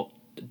versatile,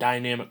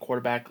 dynamic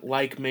quarterback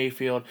like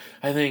Mayfield.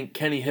 I think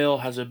Kenny Hill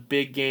has a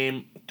big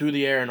game through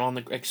the air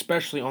and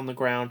especially on the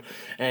ground.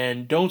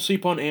 And don't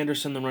sleep on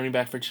Anderson, the running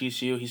back for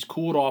TCU. He's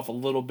cooled off a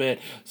little bit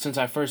since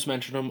I first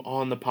mentioned him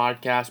on the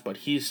podcast, but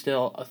he's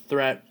still a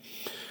threat.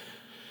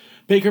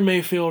 Baker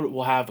Mayfield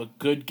will have a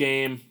good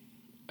game.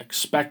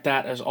 Expect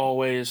that as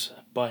always,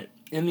 but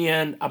in the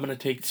end, I'm going to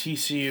take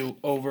TCU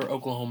over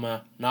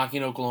Oklahoma,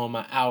 knocking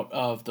Oklahoma out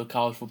of the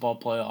college football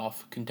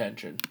playoff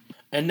contention.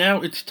 And now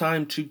it's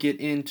time to get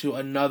into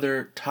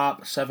another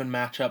top 7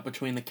 matchup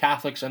between the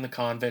Catholics and the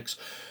Convicts.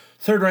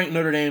 3rd-ranked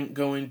Notre Dame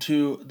going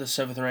to the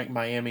 7th-ranked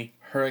Miami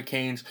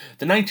Hurricanes.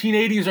 The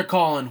 1980s are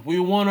calling. We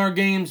won our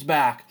games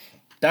back.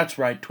 That's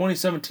right,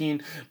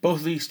 2017, both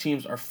of these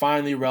teams are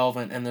finally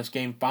relevant, and this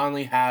game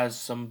finally has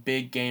some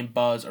big game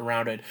buzz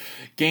around it.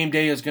 Game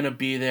day is going to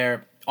be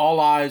there. All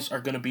eyes are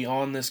going to be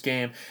on this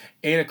game.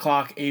 8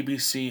 o'clock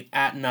ABC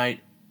at night.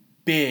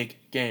 Big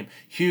game.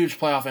 Huge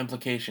playoff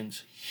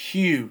implications.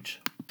 Huge.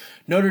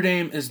 Notre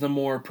Dame is the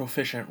more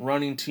proficient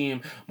running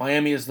team.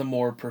 Miami is the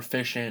more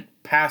proficient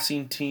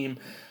passing team.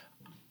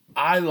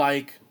 I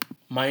like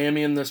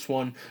Miami in this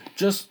one.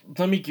 Just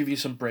let me give you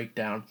some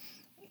breakdown.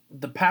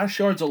 The pass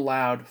yards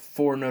allowed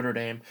for Notre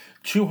Dame,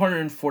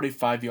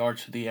 245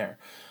 yards to the air.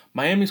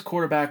 Miami's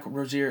quarterback,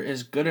 Rozier,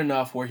 is good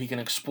enough where he can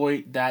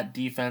exploit that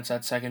defense,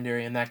 that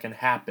secondary, and that can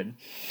happen.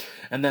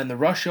 And then the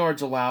rush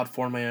yards allowed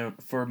for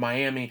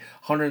Miami,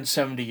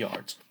 170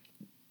 yards.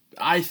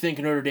 I think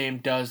Notre Dame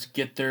does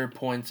get their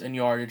points and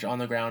yardage on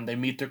the ground. They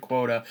meet their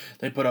quota.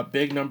 They put up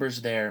big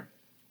numbers there.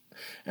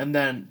 And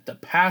then the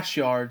pass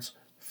yards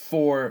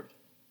for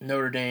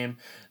Notre Dame,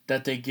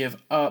 that they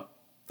give up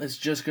is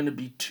just going to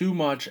be too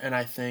much, and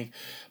I think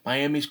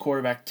Miami's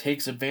quarterback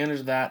takes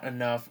advantage of that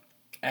enough.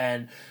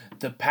 And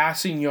the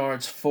passing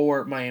yards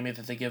for Miami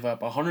that they give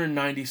up,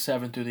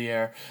 197 through the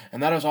air,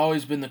 and that has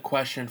always been the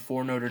question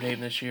for Notre Dame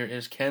this year,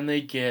 is can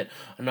they get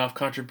enough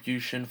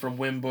contribution from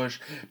Wimbush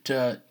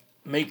to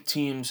make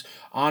teams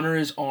honor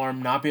his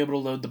arm, not be able to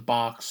load the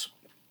box.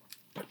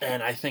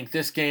 And I think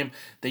this game,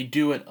 they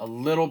do it a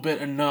little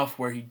bit enough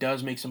where he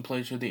does make some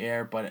plays through the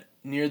air, but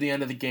near the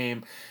end of the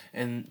game,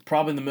 and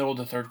probably in the middle of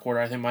the third quarter,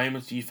 I think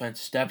Miami's defense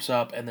steps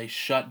up and they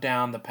shut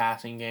down the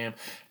passing game.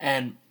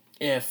 And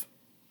if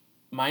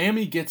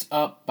Miami gets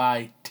up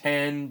by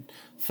 10,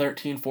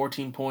 13,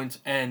 14 points,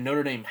 and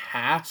Notre Dame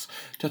has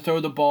to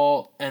throw the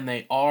ball, and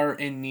they are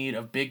in need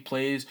of big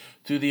plays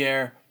through the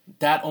air,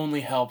 that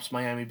only helps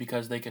Miami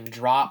because they can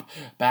drop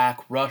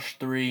back, rush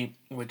three,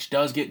 which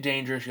does get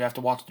dangerous. You have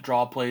to watch the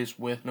draw plays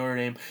with Notre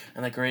Dame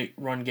and the great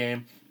run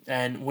game.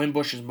 And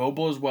Wimbush is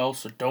mobile as well,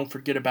 so don't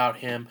forget about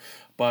him.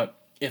 But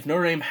if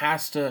Notre Dame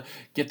has to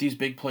get these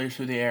big plays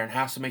through the air and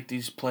has to make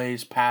these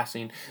plays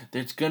passing,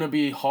 it's going to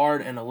be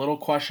hard and a little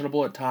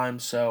questionable at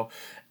times. So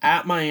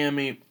at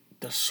Miami,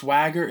 the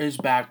swagger is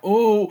back.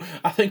 Oh,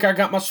 I think I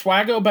got my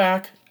swaggo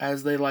back,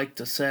 as they like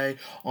to say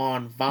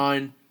on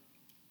Vine.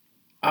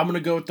 I'm going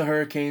to go with the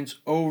Hurricanes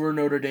over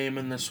Notre Dame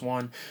in this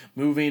one,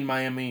 moving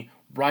Miami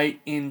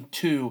right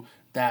into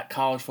that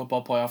college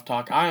football playoff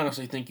talk. I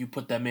honestly think you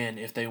put them in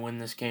if they win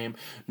this game.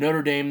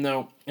 Notre Dame,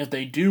 though, if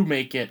they do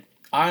make it,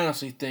 I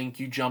honestly think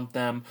you jump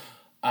them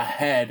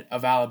ahead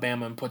of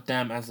Alabama and put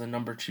them as the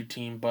number 2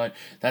 team. But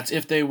that's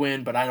if they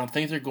win, but I don't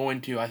think they're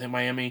going to. I think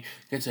Miami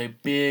gets a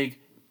big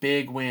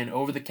win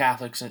over the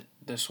Catholics in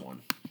this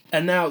one.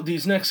 And now,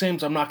 these next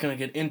games, I'm not going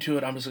to get into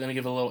it. I'm just going to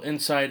give a little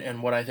insight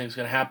and what I think is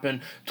going to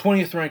happen.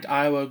 20th ranked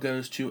Iowa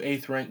goes to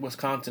 8th ranked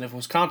Wisconsin. If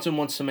Wisconsin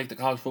wants to make the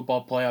college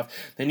football playoff,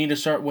 they need to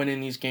start winning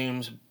these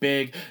games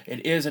big.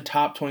 It is a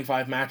top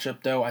 25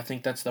 matchup, though. I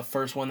think that's the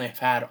first one they've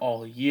had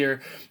all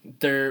year.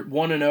 They're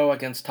 1-0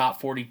 against top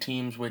 40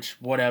 teams, which,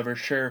 whatever,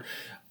 sure.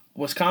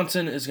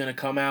 Wisconsin is going to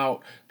come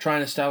out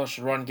trying to establish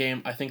a run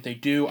game. I think they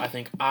do. I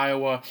think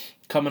Iowa,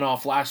 coming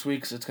off last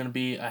week's, it's going to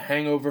be a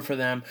hangover for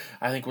them.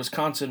 I think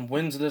Wisconsin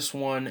wins this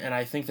one, and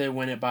I think they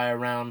win it by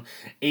around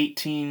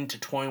 18 to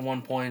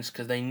 21 points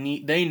because they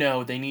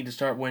know they need to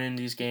start winning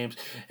these games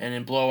and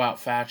in blowout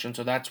fashion,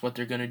 so that's what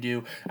they're going to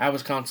do. At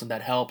Wisconsin,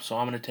 that helps, so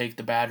I'm going to take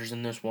the Badgers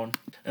in this one.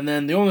 And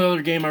then the only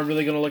other game I'm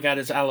really going to look at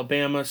is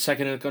Alabama,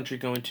 second in the country,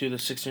 going to the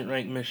 16th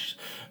ranked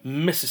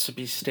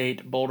Mississippi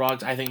State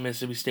Bulldogs. I think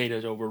Mississippi State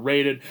is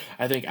overrated.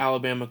 I think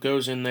Alabama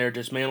goes in there,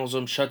 dismantles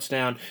them, shuts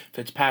down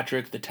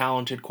Fitzpatrick, the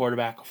talented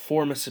quarterback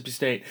for Mississippi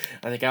State.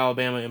 I think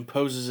Alabama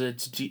imposes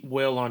its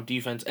will on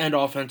defense and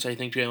offense. I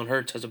think Jalen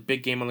Hurts has a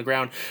big game on the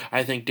ground.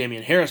 I think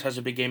Damian Harris has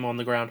a big game on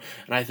the ground.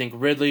 And I think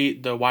Ridley,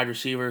 the wide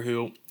receiver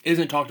who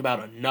isn't talked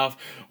about enough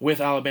with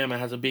Alabama,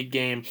 has a big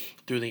game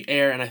through the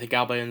air. And I think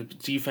Alabama's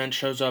defense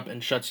shows up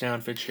and shuts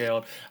down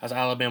Fitzgerald as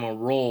Alabama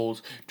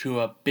rolls to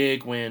a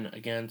big win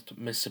against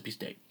Mississippi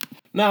State.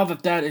 Now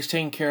that is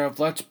taken care of,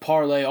 let's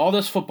parlay all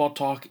this football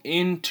talk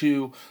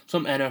into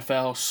some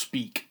NFL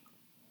speak.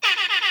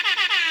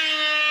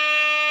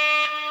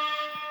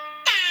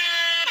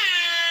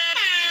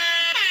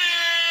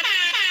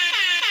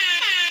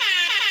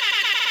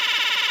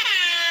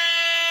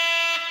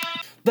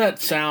 That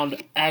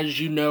sound, as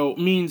you know,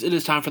 means it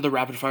is time for the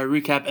rapid fire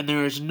recap, and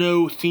there is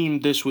no theme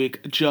this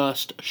week,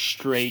 just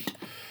straight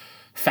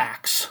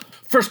facts.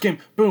 First game,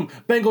 boom,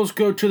 Bengals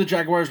go to the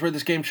Jaguars where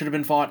this game should have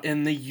been fought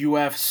in the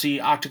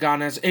UFC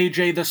Octagon as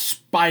AJ the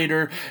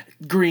Spider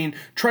Green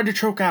tried to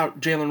choke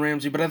out Jalen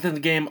Ramsey, but at the end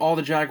of the game, all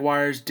the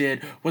Jaguars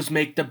did was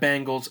make the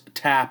Bengals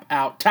tap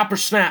out. Tap or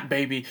snap,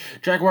 baby.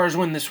 Jaguars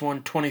win this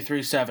one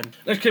 23-7.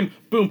 Next game,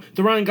 boom,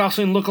 the Ryan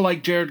Gosling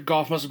lookalike Jared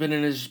Goff must have been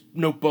in his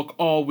notebook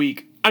all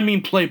week.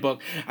 Playbook,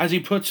 as he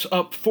puts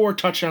up 4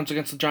 touchdowns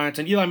against the Giants,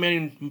 and Eli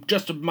Manning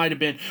just might have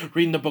been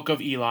reading the book of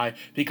Eli,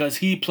 because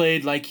he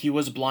played like he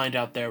was blind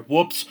out there.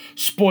 Whoops,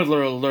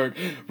 spoiler alert.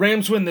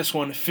 Rams win this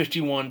one,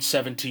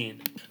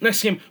 51-17.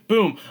 Next game,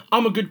 boom,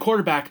 I'm a good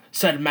quarterback,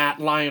 said Matt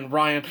Lion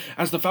Ryan,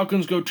 as the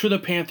Falcons go to the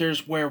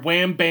Panthers, where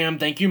wham bam,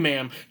 thank you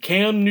ma'am,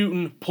 Cam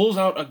Newton pulls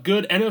out a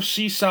good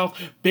NFC South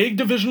big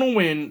divisional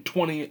win,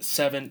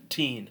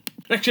 2017.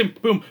 Next game,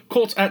 boom,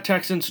 Colts at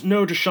Texans,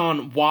 no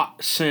Deshaun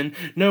Watson,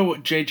 no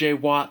J.J.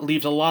 Watt,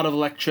 leaves a lot of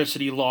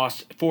electricity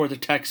lost for the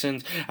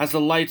Texans as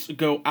the lights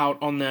go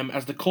out on them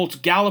as the Colts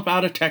gallop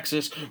out of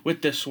Texas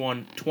with this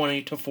one,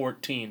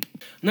 20-14.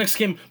 Next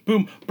game,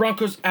 boom,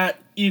 Broncos at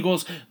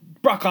Eagles.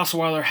 Brock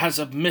Osweiler has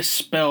a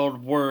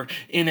misspelled word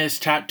in his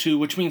tattoo,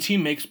 which means he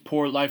makes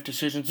poor life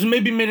decisions, and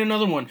maybe made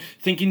another one,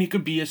 thinking he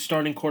could be a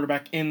starting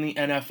quarterback in the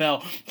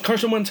NFL.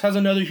 Carson Wentz has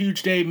another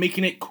huge day,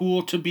 making it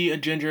cool to be a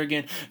ginger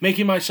again,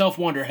 making myself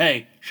wonder,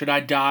 hey, should I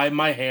dye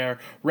my hair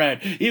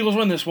red? Eagles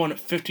win this one,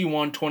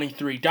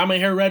 51-23. Dye my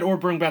hair red or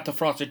bring back the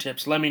frosted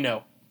tips, let me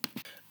know.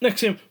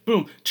 Next game,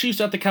 boom,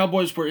 Chiefs at the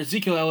Cowboys, where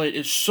Ezekiel Elliott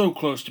is so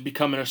close to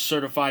becoming a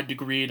certified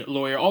degreed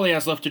lawyer. All he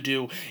has left to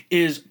do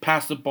is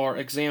pass the bar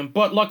exam.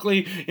 But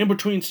luckily, in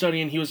between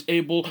studying, he was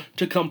able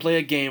to come play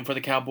a game for the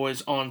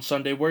Cowboys on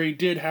Sunday, where he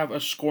did have a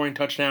scoring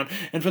touchdown.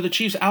 And for the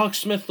Chiefs, Alex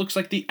Smith looks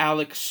like the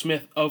Alex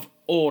Smith of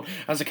old,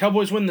 as the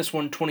Cowboys win this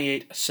one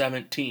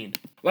 28-17.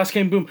 Last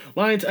game, boom,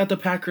 Lions at the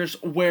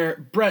Packers, where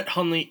Brett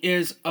Hundley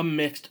is a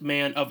mixed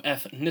man of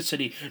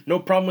ethnicity. No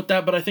problem with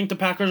that, but I think the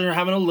Packers are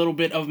having a little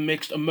bit of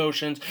mixed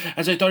emotions,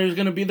 as they thought he was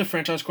going to be the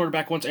franchise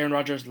quarterback once Aaron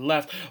Rodgers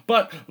left.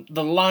 But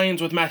the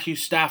Lions with Matthew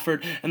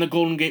Stafford and the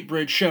Golden Gate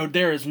Bridge showed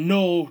there is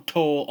no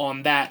toll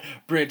on that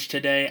bridge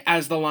today,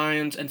 as the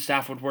Lions and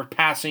Stafford were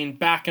passing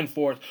back and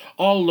forth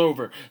all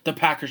over the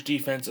Packers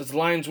defense, as the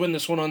Lions win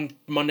this one on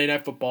Monday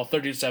Night Football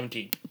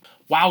 30-17.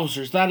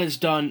 Wowzers, that is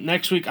done.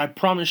 Next week, I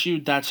promise you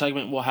that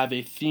segment will have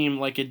a theme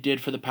like it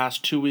did for the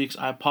past 2 weeks.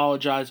 I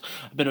apologize.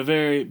 I've been a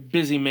very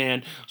busy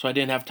man, so I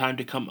didn't have time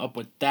to come up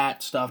with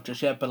that stuff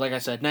just yet. But like I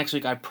said, next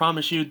week, I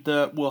promise you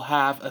that we'll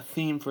have a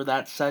theme for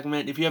that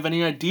segment. If you have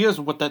any ideas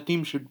of what that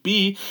theme should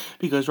be,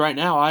 because right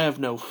now I have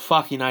no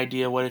fucking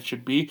idea what it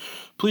should be,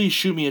 please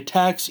shoot me a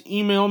text,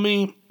 email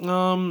me,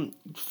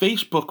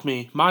 Facebook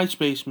me,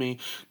 MySpace me,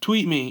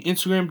 tweet me,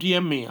 Instagram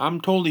DM me.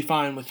 I'm totally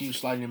fine with you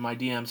sliding in my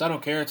DMs. I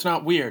don't care. It's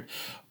not weird.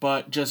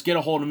 But just get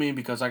a hold of me,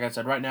 because like I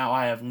said, right now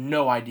I have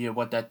no idea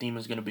what that theme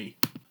is going to be.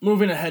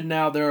 Moving ahead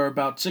now, there are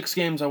about 6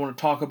 games I want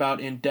to talk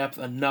about in depth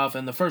enough,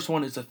 and the first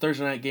one is the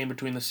Thursday night game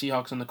between the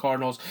Seahawks and the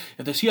Cardinals.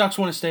 If the Seahawks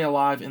want to stay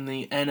alive in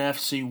the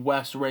NFC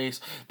West race,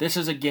 this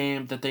is a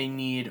game that they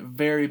need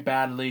very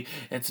badly.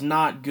 It's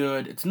not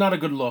good. It's not a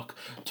good look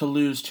to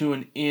lose to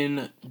an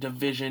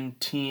in-division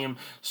team,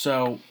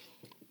 so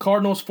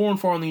Cardinals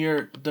 4-4 on the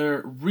year.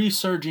 They're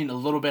resurging a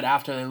little bit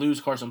after they lose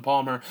Carson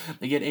Palmer.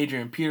 They get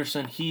Adrian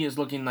Peterson. He is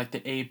looking like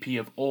the AP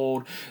of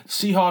old.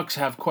 Seahawks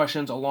have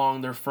questions along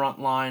their front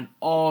line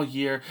all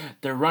year.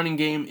 Their running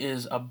game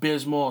is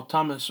abysmal.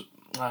 Thomas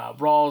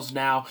Rawls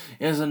now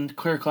is a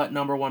clear-cut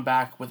number 1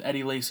 back with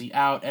Eddie Lacy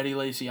out. Eddie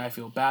Lacy, I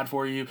feel bad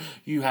for you.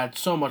 You had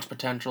so much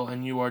potential,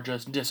 and you are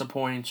just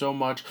disappointing so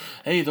much.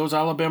 Hey, those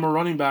Alabama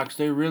running backs,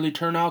 they really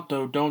turn out,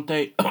 though, don't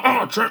they?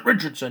 Trent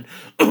Richardson,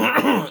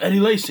 Eddie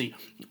Lacy,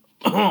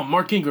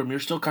 Mark Ingram, you're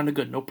still kind of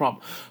good, no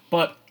problem.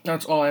 But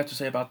that's all I have to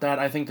say about that.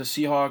 I think the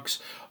Seahawks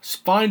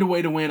find a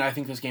way to win. I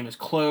think this game is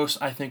close.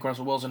 I think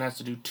Russell Wilson has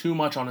to do too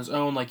much on his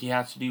own, like he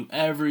has to do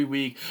every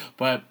week.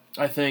 But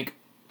I think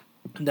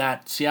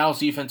that Seattle's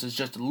defense is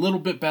just a little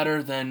bit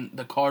better than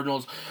the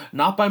Cardinals.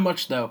 Not by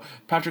much, though.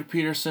 Patrick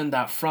Peterson,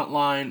 that front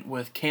line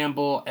with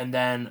Campbell, and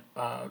then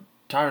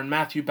Tyrann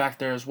Mathieu back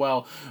there as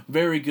well.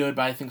 Very good,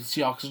 but I think the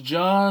Seahawks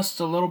just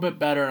a little bit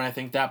better, and I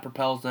think that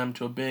propels them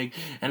to a big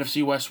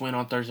NFC West win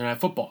on Thursday Night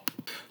Football.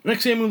 The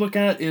next game we look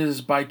at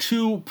is by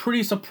 2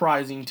 pretty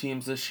surprising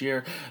teams this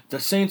year. The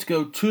Saints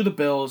go to the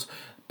Bills.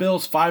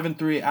 Bills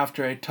 5-3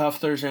 after a tough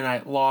Thursday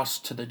night loss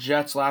to the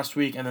Jets last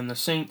week, and then the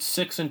Saints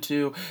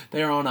 6-2.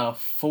 They are on a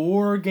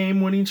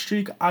 4-game winning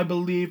streak, I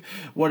believe.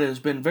 What has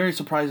been very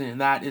surprising in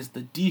that is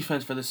the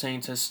defense for the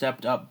Saints has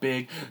stepped up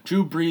big.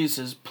 Drew Brees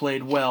has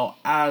played well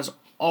as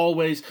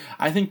always.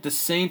 I think the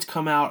Saints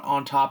come out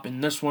on top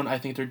in this one. I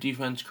think their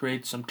defense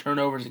creates some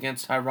turnovers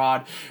against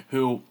Tyrod,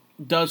 who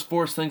does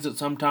force things that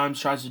sometimes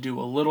tries to do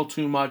a little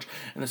too much,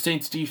 and the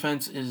Saints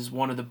defense is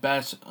one of the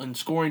best in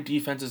scoring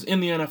defenses in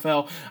the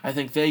NFL. I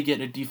think they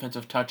get a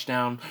defensive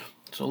touchdown,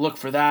 so look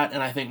for that,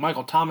 and I think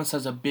Michael Thomas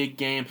has a big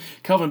game.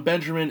 Kelvin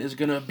Benjamin is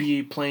going to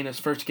be playing his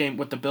first game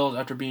with the Bills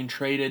after being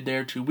traded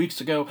there 2 weeks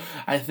ago.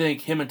 I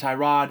think him and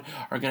Tyrod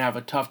are going to have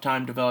a tough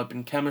time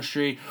developing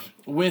chemistry.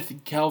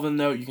 With Kelvin,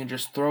 though, you can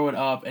just throw it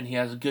up, and he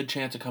has a good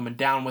chance of coming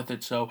down with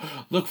it, so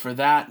look for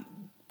that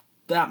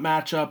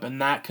matchup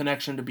and that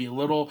connection to be a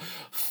little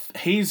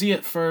hazy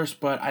at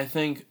first, but I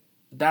think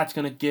that's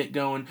going to get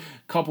going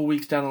a couple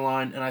weeks down the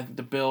line, and I think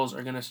the Bills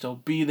are going to still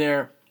be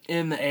there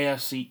in the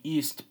AFC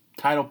East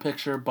title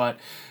picture, but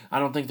I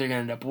don't think they're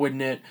going to end up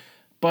winning it.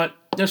 But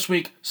this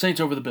week, Saints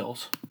over the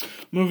Bills.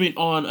 Moving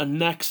on, a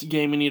next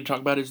game we need to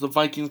talk about is the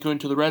Vikings going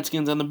to the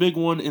Redskins, and the big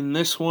one in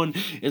this one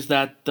is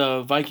that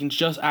the Vikings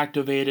just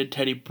activated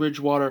Teddy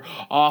Bridgewater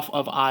off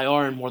of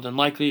IR and more than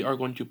likely are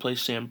going to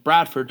place Sam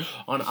Bradford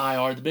on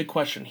IR. The big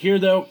question here,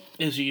 though,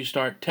 is do you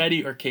start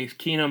Teddy or Case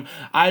Keenum?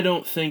 I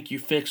don't think you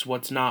fix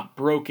what's not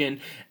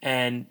broken,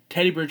 and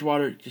Teddy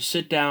Bridgewater, you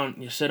sit down,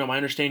 you sit him. I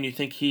understand you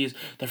think he's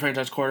the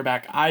franchise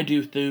quarterback. I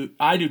do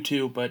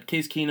too, but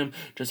Case Keenum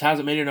just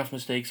hasn't made enough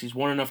mistakes. He's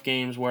won enough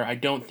games where I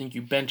don't think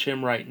you bench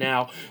him right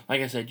now. Like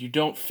I said, you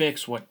don't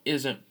fix what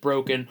isn't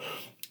broken.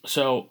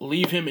 So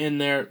leave him in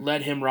there,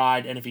 let him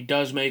ride, and if he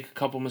does make a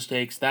couple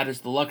mistakes, that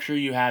is the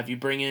luxury you have. You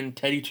bring in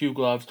Teddy Two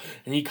Gloves,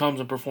 and he comes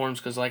and performs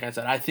because, like I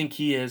said, I think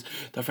he is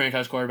the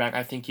franchise quarterback.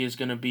 I think he is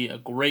going to be a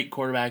great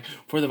quarterback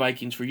for the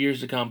Vikings for years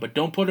to come, but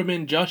don't put him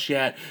in just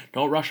yet.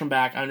 Don't rush him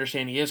back. I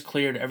understand he is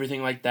cleared,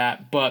 everything like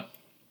that, but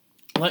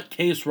let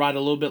Case ride a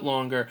little bit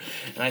longer,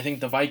 and I think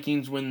the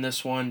Vikings win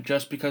this one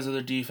just because of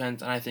their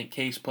defense, and I think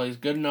Case plays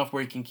good enough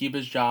where he can keep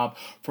his job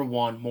for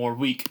one more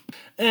week.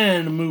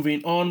 And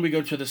moving on, we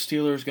go to the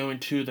Steelers going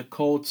to the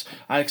Colts.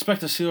 I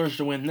expect the Steelers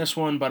to win this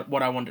one, but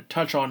what I want to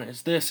touch on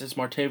is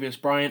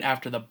Martavis Bryant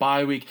after the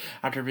bye week,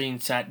 after being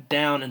sat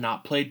down and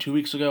not played 2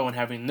 weeks ago and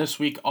having this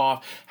week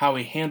off, how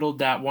he handled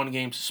that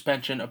one-game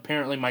suspension.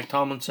 Apparently, Mike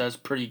Tomlin says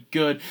pretty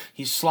good.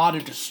 He's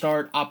slotted to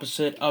start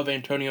opposite of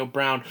Antonio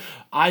Brown.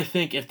 I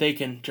think if they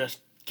can just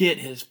get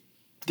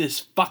this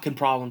fucking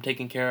problem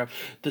taken care of.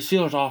 The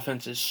Steelers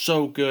offense is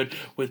so good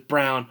with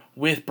Brown,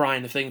 with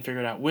Bryant, if they can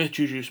figure it out, with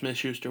Juju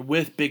Smith-Schuster,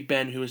 with Big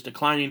Ben, who is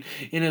declining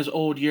in his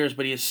old years,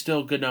 but he is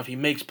still good enough. He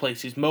makes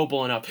plays. He's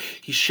mobile enough.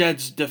 He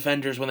sheds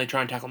defenders when they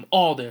try and tackle him.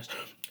 All this.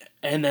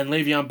 And then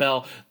Le'Veon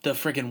Bell, the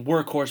freaking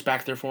workhorse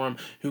back there for him,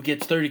 who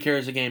gets 30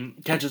 carries a game,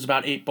 catches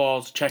about 8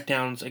 balls,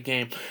 checkdowns a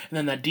game. And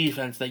then that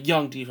defense, that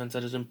young defense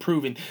that is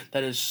improving,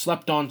 that is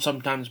slept on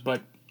sometimes,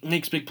 but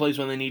makes big plays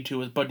when they need to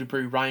with Bud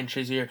Dupree, Ryan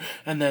Shazier,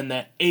 and then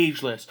that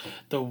ageless,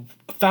 the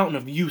fountain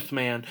of youth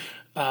man,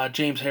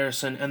 James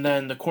Harrison, and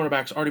then the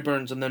cornerbacks, Artie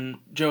Burns, and then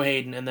Joe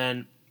Hayden, and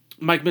then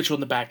Mike Mitchell in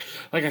the back.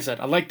 Like I said,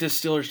 I like this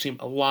Steelers team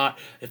a lot.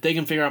 If they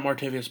can figure out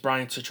Martavis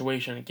Bryant's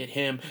situation and get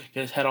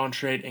his head on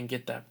straight, and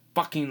get that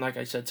fucking, like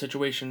I said,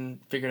 situation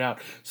figured out,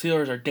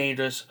 Steelers are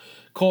dangerous.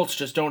 Colts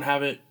just don't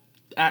have it.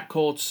 At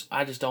Colts,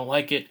 I just don't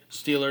like it.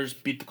 Steelers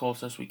beat the Colts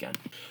this weekend.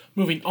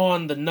 Moving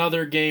on,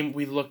 another game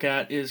we look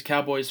at is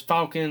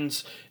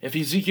Cowboys-Falcons. If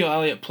Ezekiel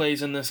Elliott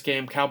plays in this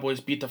game,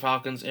 Cowboys beat the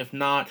Falcons. If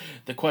not,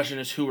 the question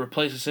is who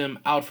replaces him.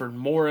 Alfred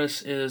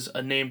Morris is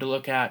a name to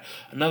look at.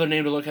 Another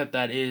name to look at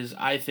that is,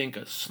 I think,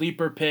 a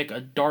sleeper pick,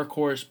 a dark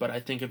horse, but I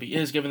think if he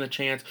is given the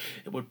chance,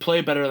 it would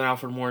play better than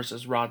Alfred Morris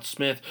as Rod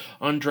Smith,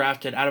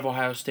 undrafted out of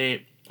Ohio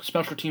State.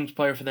 Special teams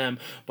player for them,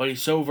 but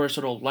he's so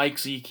versatile like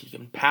Zeke. He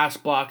can pass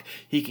block,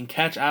 he can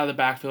catch out of the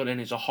backfield, and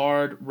he's a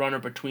hard runner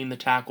between the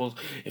tackles.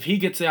 If he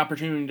gets the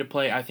opportunity to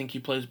play, I think he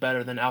plays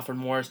better than Alfred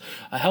Morris.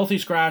 A healthy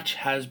scratch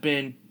has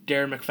been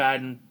Darren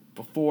McFadden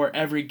before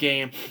every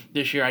game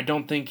this year. I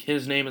don't think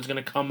his name is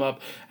going to come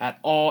up at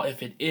all.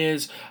 If it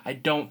is, I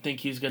don't think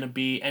he's going to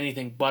be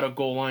anything but a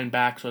goal line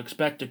back. So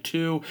expect a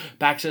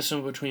 2-back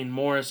system between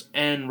Morris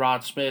and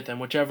Rod Smith, and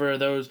whichever of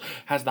those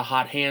has the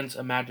hot hands,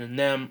 imagine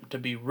them to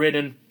be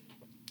ridden.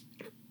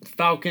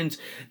 Falcons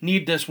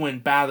need this win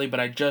badly, but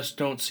I just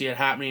don't see it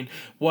happening.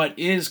 What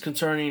is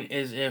concerning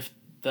is if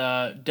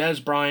the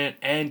Dez Bryant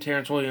and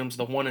Terrence Williams,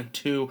 the 1 and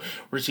 2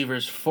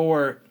 receivers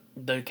for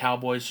the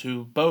Cowboys,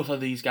 who both of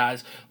these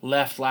guys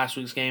left last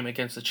week's game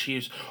against the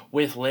Chiefs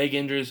with leg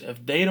injuries,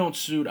 if they don't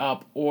suit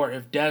up, or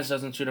if Dez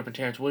doesn't suit up and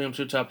Terrence Williams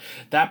suits up,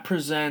 that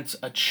presents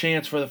a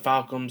chance for the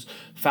Falcons,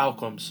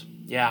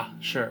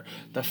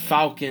 the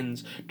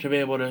Falcons to be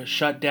able to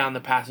shut down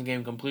the passing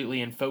game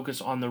completely and focus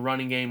on the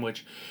running game,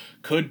 which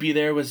could be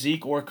there with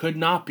Zeke or could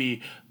not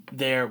be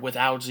there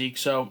without Zeke.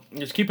 So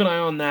just keep an eye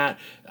on that.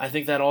 I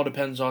think that all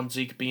depends on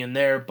Zeke being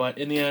there, but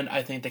in the end,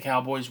 I think the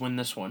Cowboys win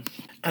this one.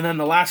 And then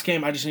the last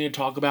game I just need to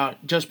talk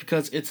about, just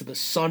because it's the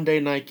Sunday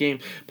night game,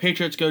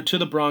 Patriots go to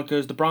the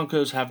Broncos. The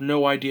Broncos have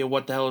no idea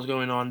what the hell is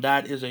going on.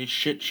 That is a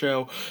shit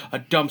show, a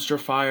dumpster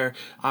fire.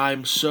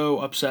 I'm so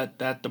upset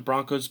that the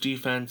Broncos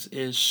defense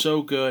is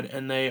so good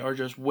and they are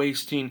just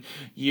wasting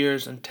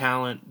years and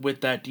talent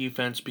with that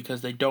defense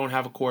because they don't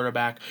have a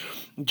quarterback.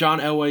 John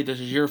Elway, this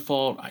is your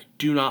fault. I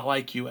do not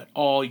like you at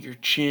all. Your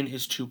chin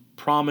is too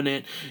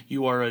prominent.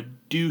 You are a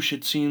douche,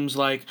 it seems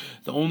like.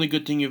 The only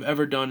good thing you've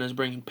ever done is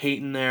bringing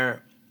Peyton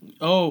there.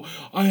 Oh,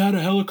 I had a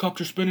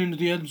helicopter spin into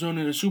the end zone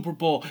in a Super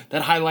Bowl.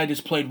 That highlight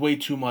is played way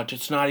too much.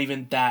 It's not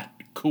even that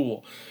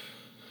cool.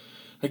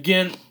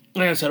 Again,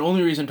 like I said,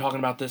 only reason talking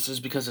about this is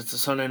because it's a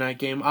Sunday night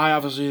game. I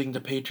obviously think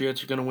the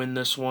Patriots are going to win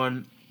this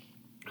one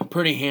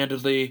pretty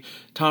handedly.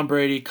 Tom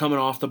Brady, coming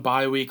off the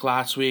bye week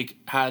last week,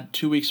 had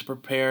 2 weeks to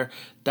prepare.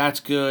 That's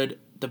good.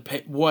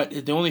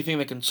 The only thing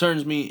that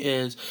concerns me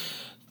is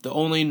the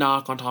only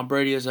knock on Tom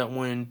Brady is that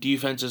when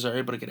defenses are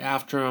able to get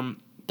after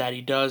him, that he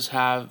does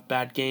have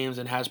bad games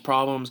and has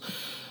problems.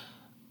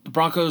 The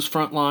Broncos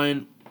front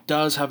line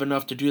does have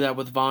enough to do that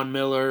with Von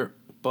Miller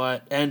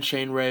and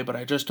Shane Ray, but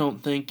I just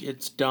don't think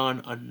it's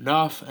done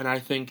enough, and I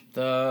think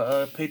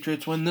the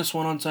Patriots win this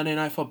one on Sunday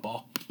Night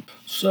Football.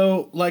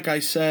 So, like I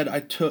said, I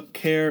took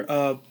care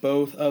of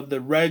both of the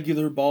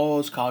regular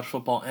balls, college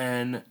football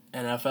and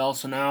NFL,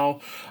 so now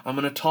I'm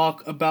going to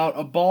talk about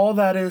a ball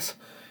that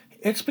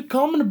it's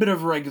becoming a bit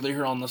of a regular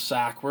here on the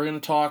sack. We're going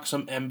to talk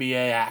some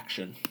NBA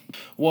action.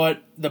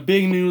 What the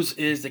big news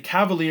is, the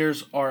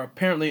Cavaliers are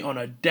apparently on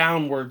a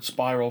downward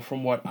spiral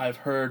from what I've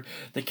heard.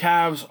 The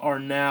Cavs are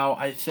now,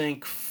 I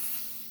think,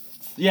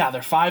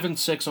 they're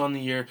 5-6 on the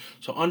year,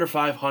 so under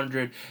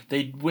 500.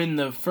 They win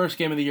the first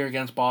game of the year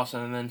against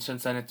Boston, and then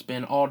since then it's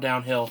been all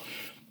downhill.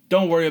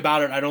 Don't worry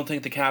about it. I don't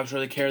think the Cavs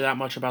really care that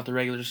much about the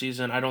regular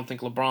season. I don't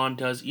think LeBron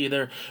does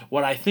either.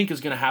 What I think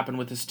is going to happen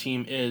with this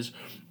team is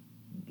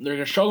they're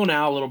going to struggle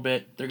now a little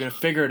bit. They're going to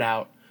figure it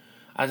out.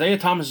 Isaiah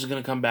Thomas is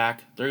going to come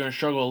back. They're going to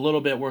struggle a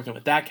little bit working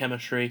with that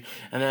chemistry.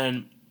 And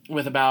then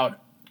with about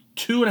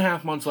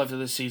 2.5 months left of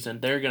the season.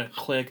 They're going to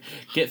click,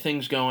 get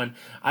things going.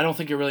 I don't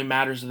think it really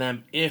matters to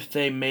them if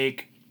they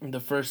make the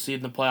first seed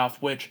in the playoff,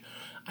 which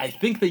I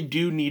think they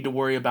do need to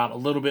worry about a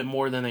little bit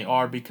more than they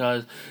are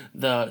because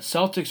the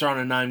Celtics are on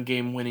a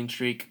 9-game winning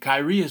streak.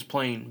 Kyrie is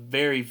playing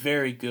very,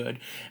 very good.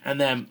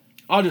 And then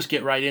I'll just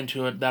get right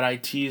into it that I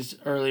teased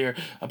earlier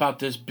about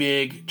this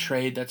big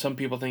trade that some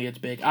people think it's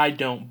big. I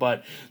don't,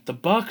 but the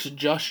Bucks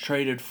just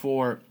traded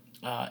for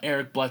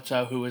Eric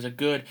Bledsoe, who is a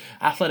good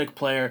athletic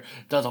player,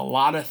 does a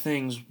lot of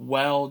things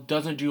well,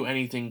 doesn't do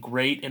anything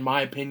great, in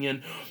my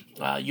opinion.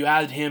 You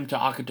added him to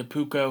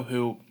Akatapuko,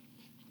 who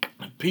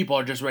people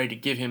are just ready to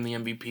give him the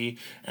MVP,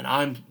 and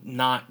I'm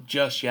not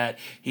just yet.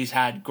 He's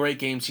had great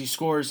games. He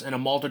scores in a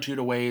multitude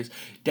of ways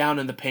down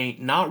in the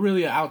paint. Not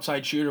really an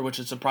outside shooter, which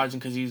is surprising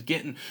because he's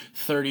getting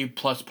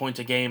 30-plus points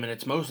a game, and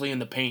it's mostly in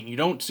the paint. You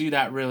don't see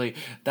that really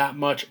that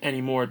much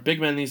anymore.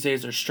 Big men these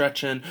days are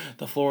stretching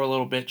the floor a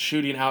little bit,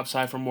 shooting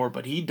outside for more,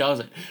 but he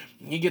doesn't.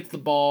 He gets the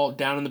ball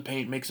down in the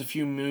paint, makes a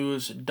few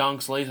moves,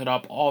 dunks, lays it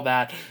up, all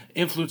that.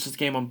 Influences the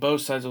game on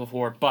both sides of the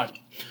floor, but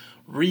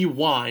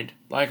rewind,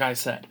 like I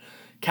said.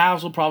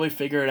 Cavs will probably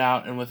figure it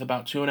out, and with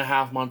about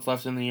 2.5 months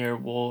left in the year,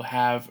 we'll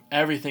have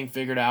everything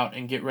figured out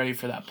and get ready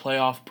for that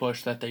playoff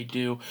push that they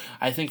do.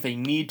 I think they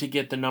need to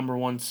get the number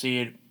 1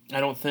 seed.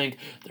 I don't think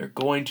they're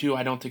going to.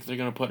 I don't think they're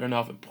going to put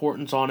enough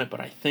importance on it, but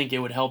I think it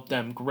would help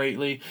them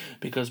greatly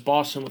because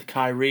Boston with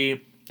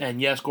Kyrie, and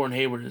yes, Gordon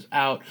Hayward is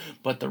out,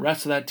 but the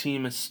rest of that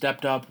team has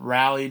stepped up,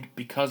 rallied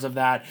because of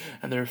that,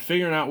 and they're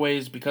figuring out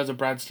ways because of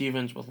Brad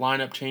Stevens with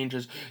lineup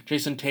changes.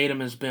 Jason Tatum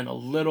has been a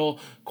little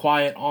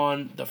quiet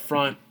on the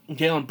front.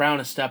 Jaylen Brown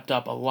has stepped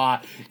up a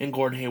lot in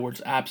Gordon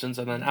Hayward's absence,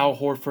 and then Al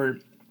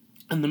Horford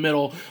in the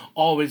middle,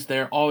 always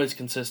there, always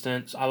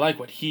consistent. So I like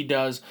what he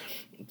does.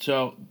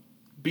 So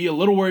be a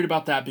little worried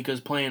about that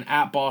because playing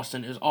at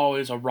Boston is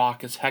always a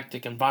raucous,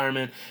 hectic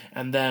environment.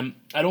 And then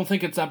I don't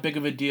think it's that big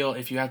of a deal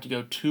if you have to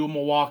go to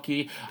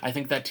Milwaukee. I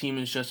think that team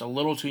is just a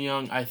little too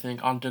young. I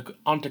think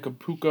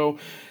Antetokounmpo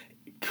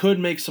could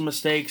make some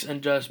mistakes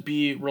and just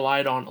be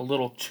relied on a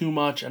little too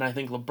much, and I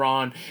think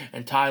LeBron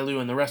and Ty Lue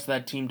and the rest of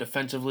that team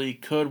defensively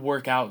could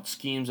work out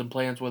schemes and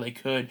plans where they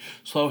could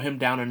slow him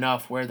down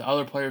enough where the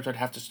other players would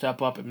have to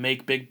step up and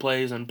make big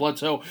plays, and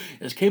Bledsoe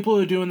is capable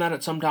of doing that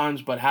at some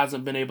times but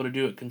hasn't been able to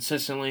do it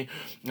consistently,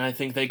 and I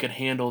think they could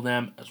handle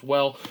them as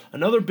well.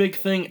 Another big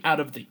thing out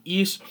of the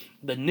East,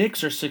 the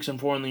Knicks are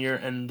 6-4 in the year,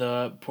 and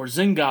the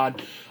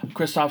Porzingis,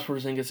 Kristaps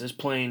Porzingis, is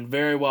playing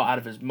very well out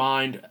of his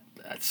mind,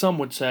 some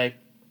would say.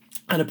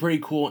 Had a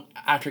pretty cool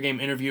after-game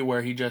interview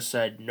where he just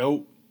said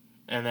nope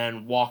and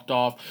then walked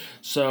off.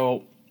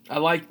 So I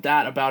like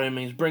that about him.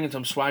 He's bringing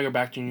some swagger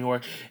back to New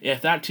York. If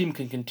that team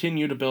can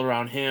continue to build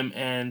around him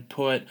and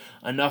put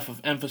enough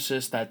of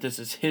emphasis that this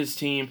is his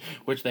team,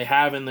 which they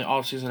have in the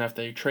offseason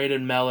after they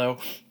traded Melo,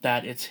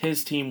 that it's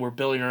his team, we're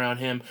building around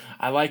him.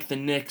 I like the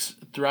Knicks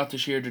throughout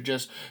this year to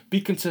just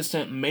be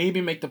consistent, maybe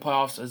make the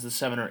playoffs as the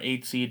 7 or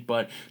 8 seed,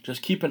 but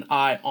just keep an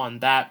eye on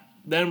that.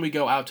 Then we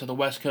go out to the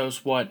West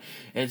Coast. What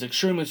is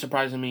extremely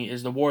surprising me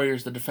is the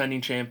Warriors, the defending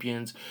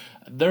champions.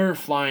 They're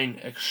flying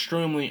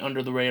extremely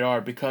under the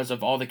radar because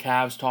of all the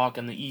Cavs talk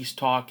and the East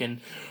talk. And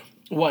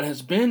what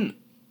has been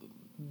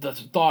the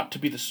thought to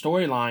be the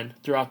storyline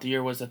throughout the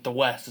year was that the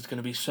West is going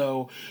to be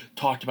so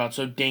talked about,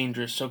 so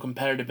dangerous, so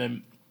competitive.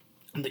 And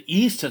the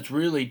East has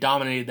really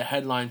dominated the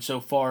headlines so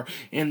far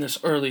in this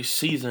early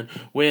season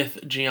with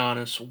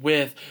Giannis,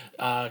 with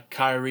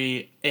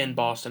Kyrie in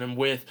Boston, and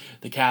with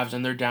the Cavs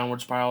and their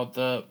downward spiral.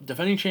 The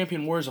defending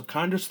champion Warriors have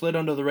kind of slid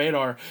under the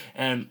radar,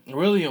 and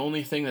really the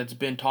only thing that's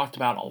been talked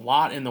about a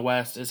lot in the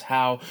West is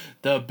how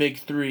the big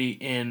three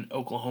in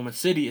Oklahoma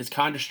City is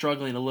kind of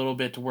struggling a little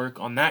bit to work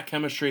on that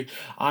chemistry.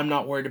 I'm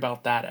not worried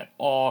about that at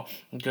all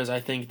because I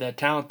think the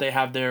talent they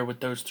have there with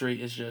those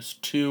three is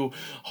just too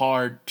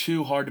hard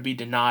to be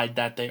denied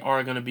that they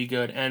are going to be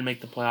good and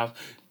make the playoffs.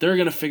 They're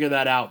going to figure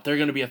that out. They're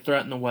going to be a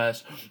threat in the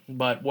West.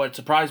 But what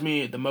surprised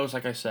me the most,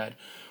 like I said,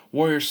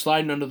 Warriors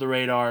sliding under the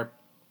radar.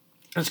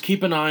 Let's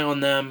keep an eye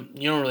on them.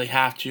 You don't really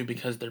have to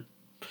because they're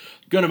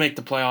going to make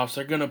the playoffs.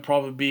 They're going to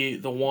probably be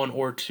the 1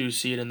 or 2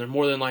 seed, and they're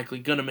more than likely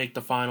going to make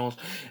the finals.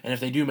 And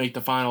if they do make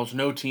the finals,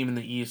 no team in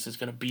the East is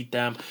going to beat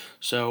them.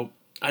 So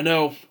I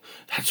know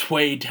that's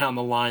way down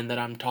the line that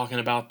I'm talking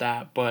about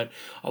that, but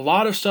a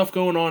lot of stuff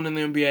going on in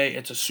the NBA.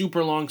 It's a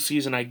super long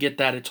season. I get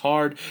that. It's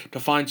hard to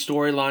find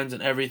storylines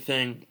and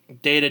everything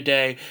day to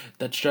day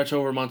that stretch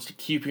over months to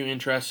keep you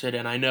interested,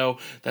 and I know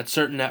that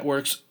certain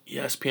networks,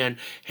 ESPN,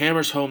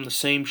 hammers home the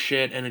same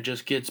shit, and it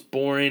just gets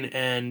boring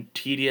and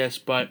tedious,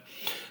 but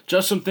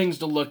just some things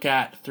to look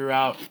at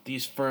throughout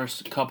these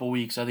first couple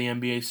weeks of the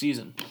NBA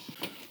season.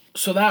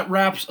 So that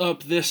wraps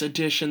up this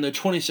edition, the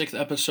 26th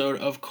episode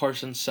of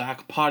Carson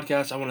Sack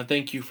Podcast. I want to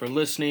thank you for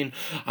listening.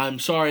 I'm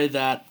sorry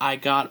that I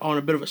got on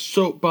a bit of a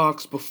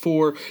soapbox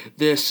before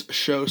this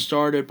show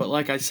started, but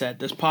like I said,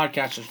 this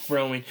podcast is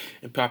growing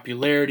in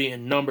popularity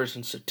and numbers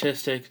and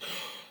statistics.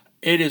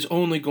 it is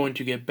only going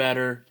to get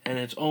better and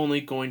it's only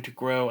going to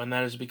grow, and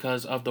that is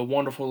because of the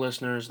wonderful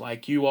listeners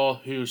like you all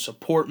who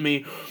support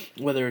me,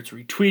 whether it's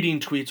retweeting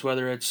tweets,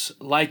 whether it's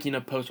liking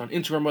a post on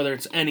Instagram, whether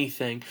it's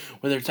anything,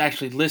 whether it's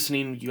actually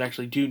listening. You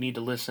actually do need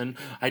to listen.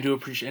 I do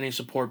appreciate any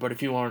support, but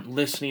if you aren't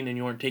listening and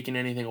you aren't taking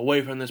anything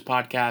away from this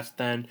podcast,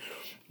 then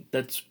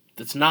that's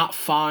not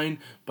fine,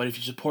 but if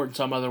you support in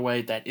some other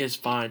way, that is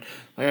fine.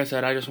 Like I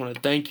said, I just want to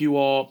thank you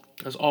all.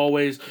 As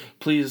always,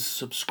 please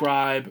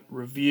subscribe,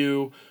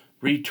 review,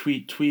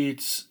 retweet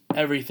tweets,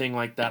 everything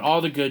like that.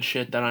 All the good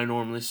shit that I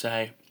normally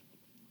say.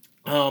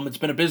 It's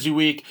been a busy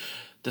week.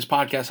 This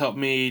podcast helped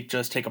me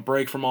just take a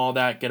break from all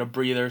that, get a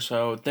breather.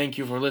 So thank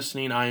you for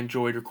listening. I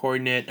enjoyed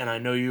recording it, and I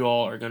know you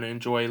all are going to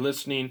enjoy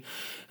listening.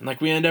 And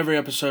like we end every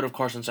episode of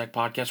Carson Sack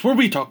Podcast, where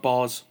we talk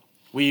balls,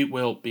 we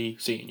will be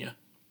seeing you.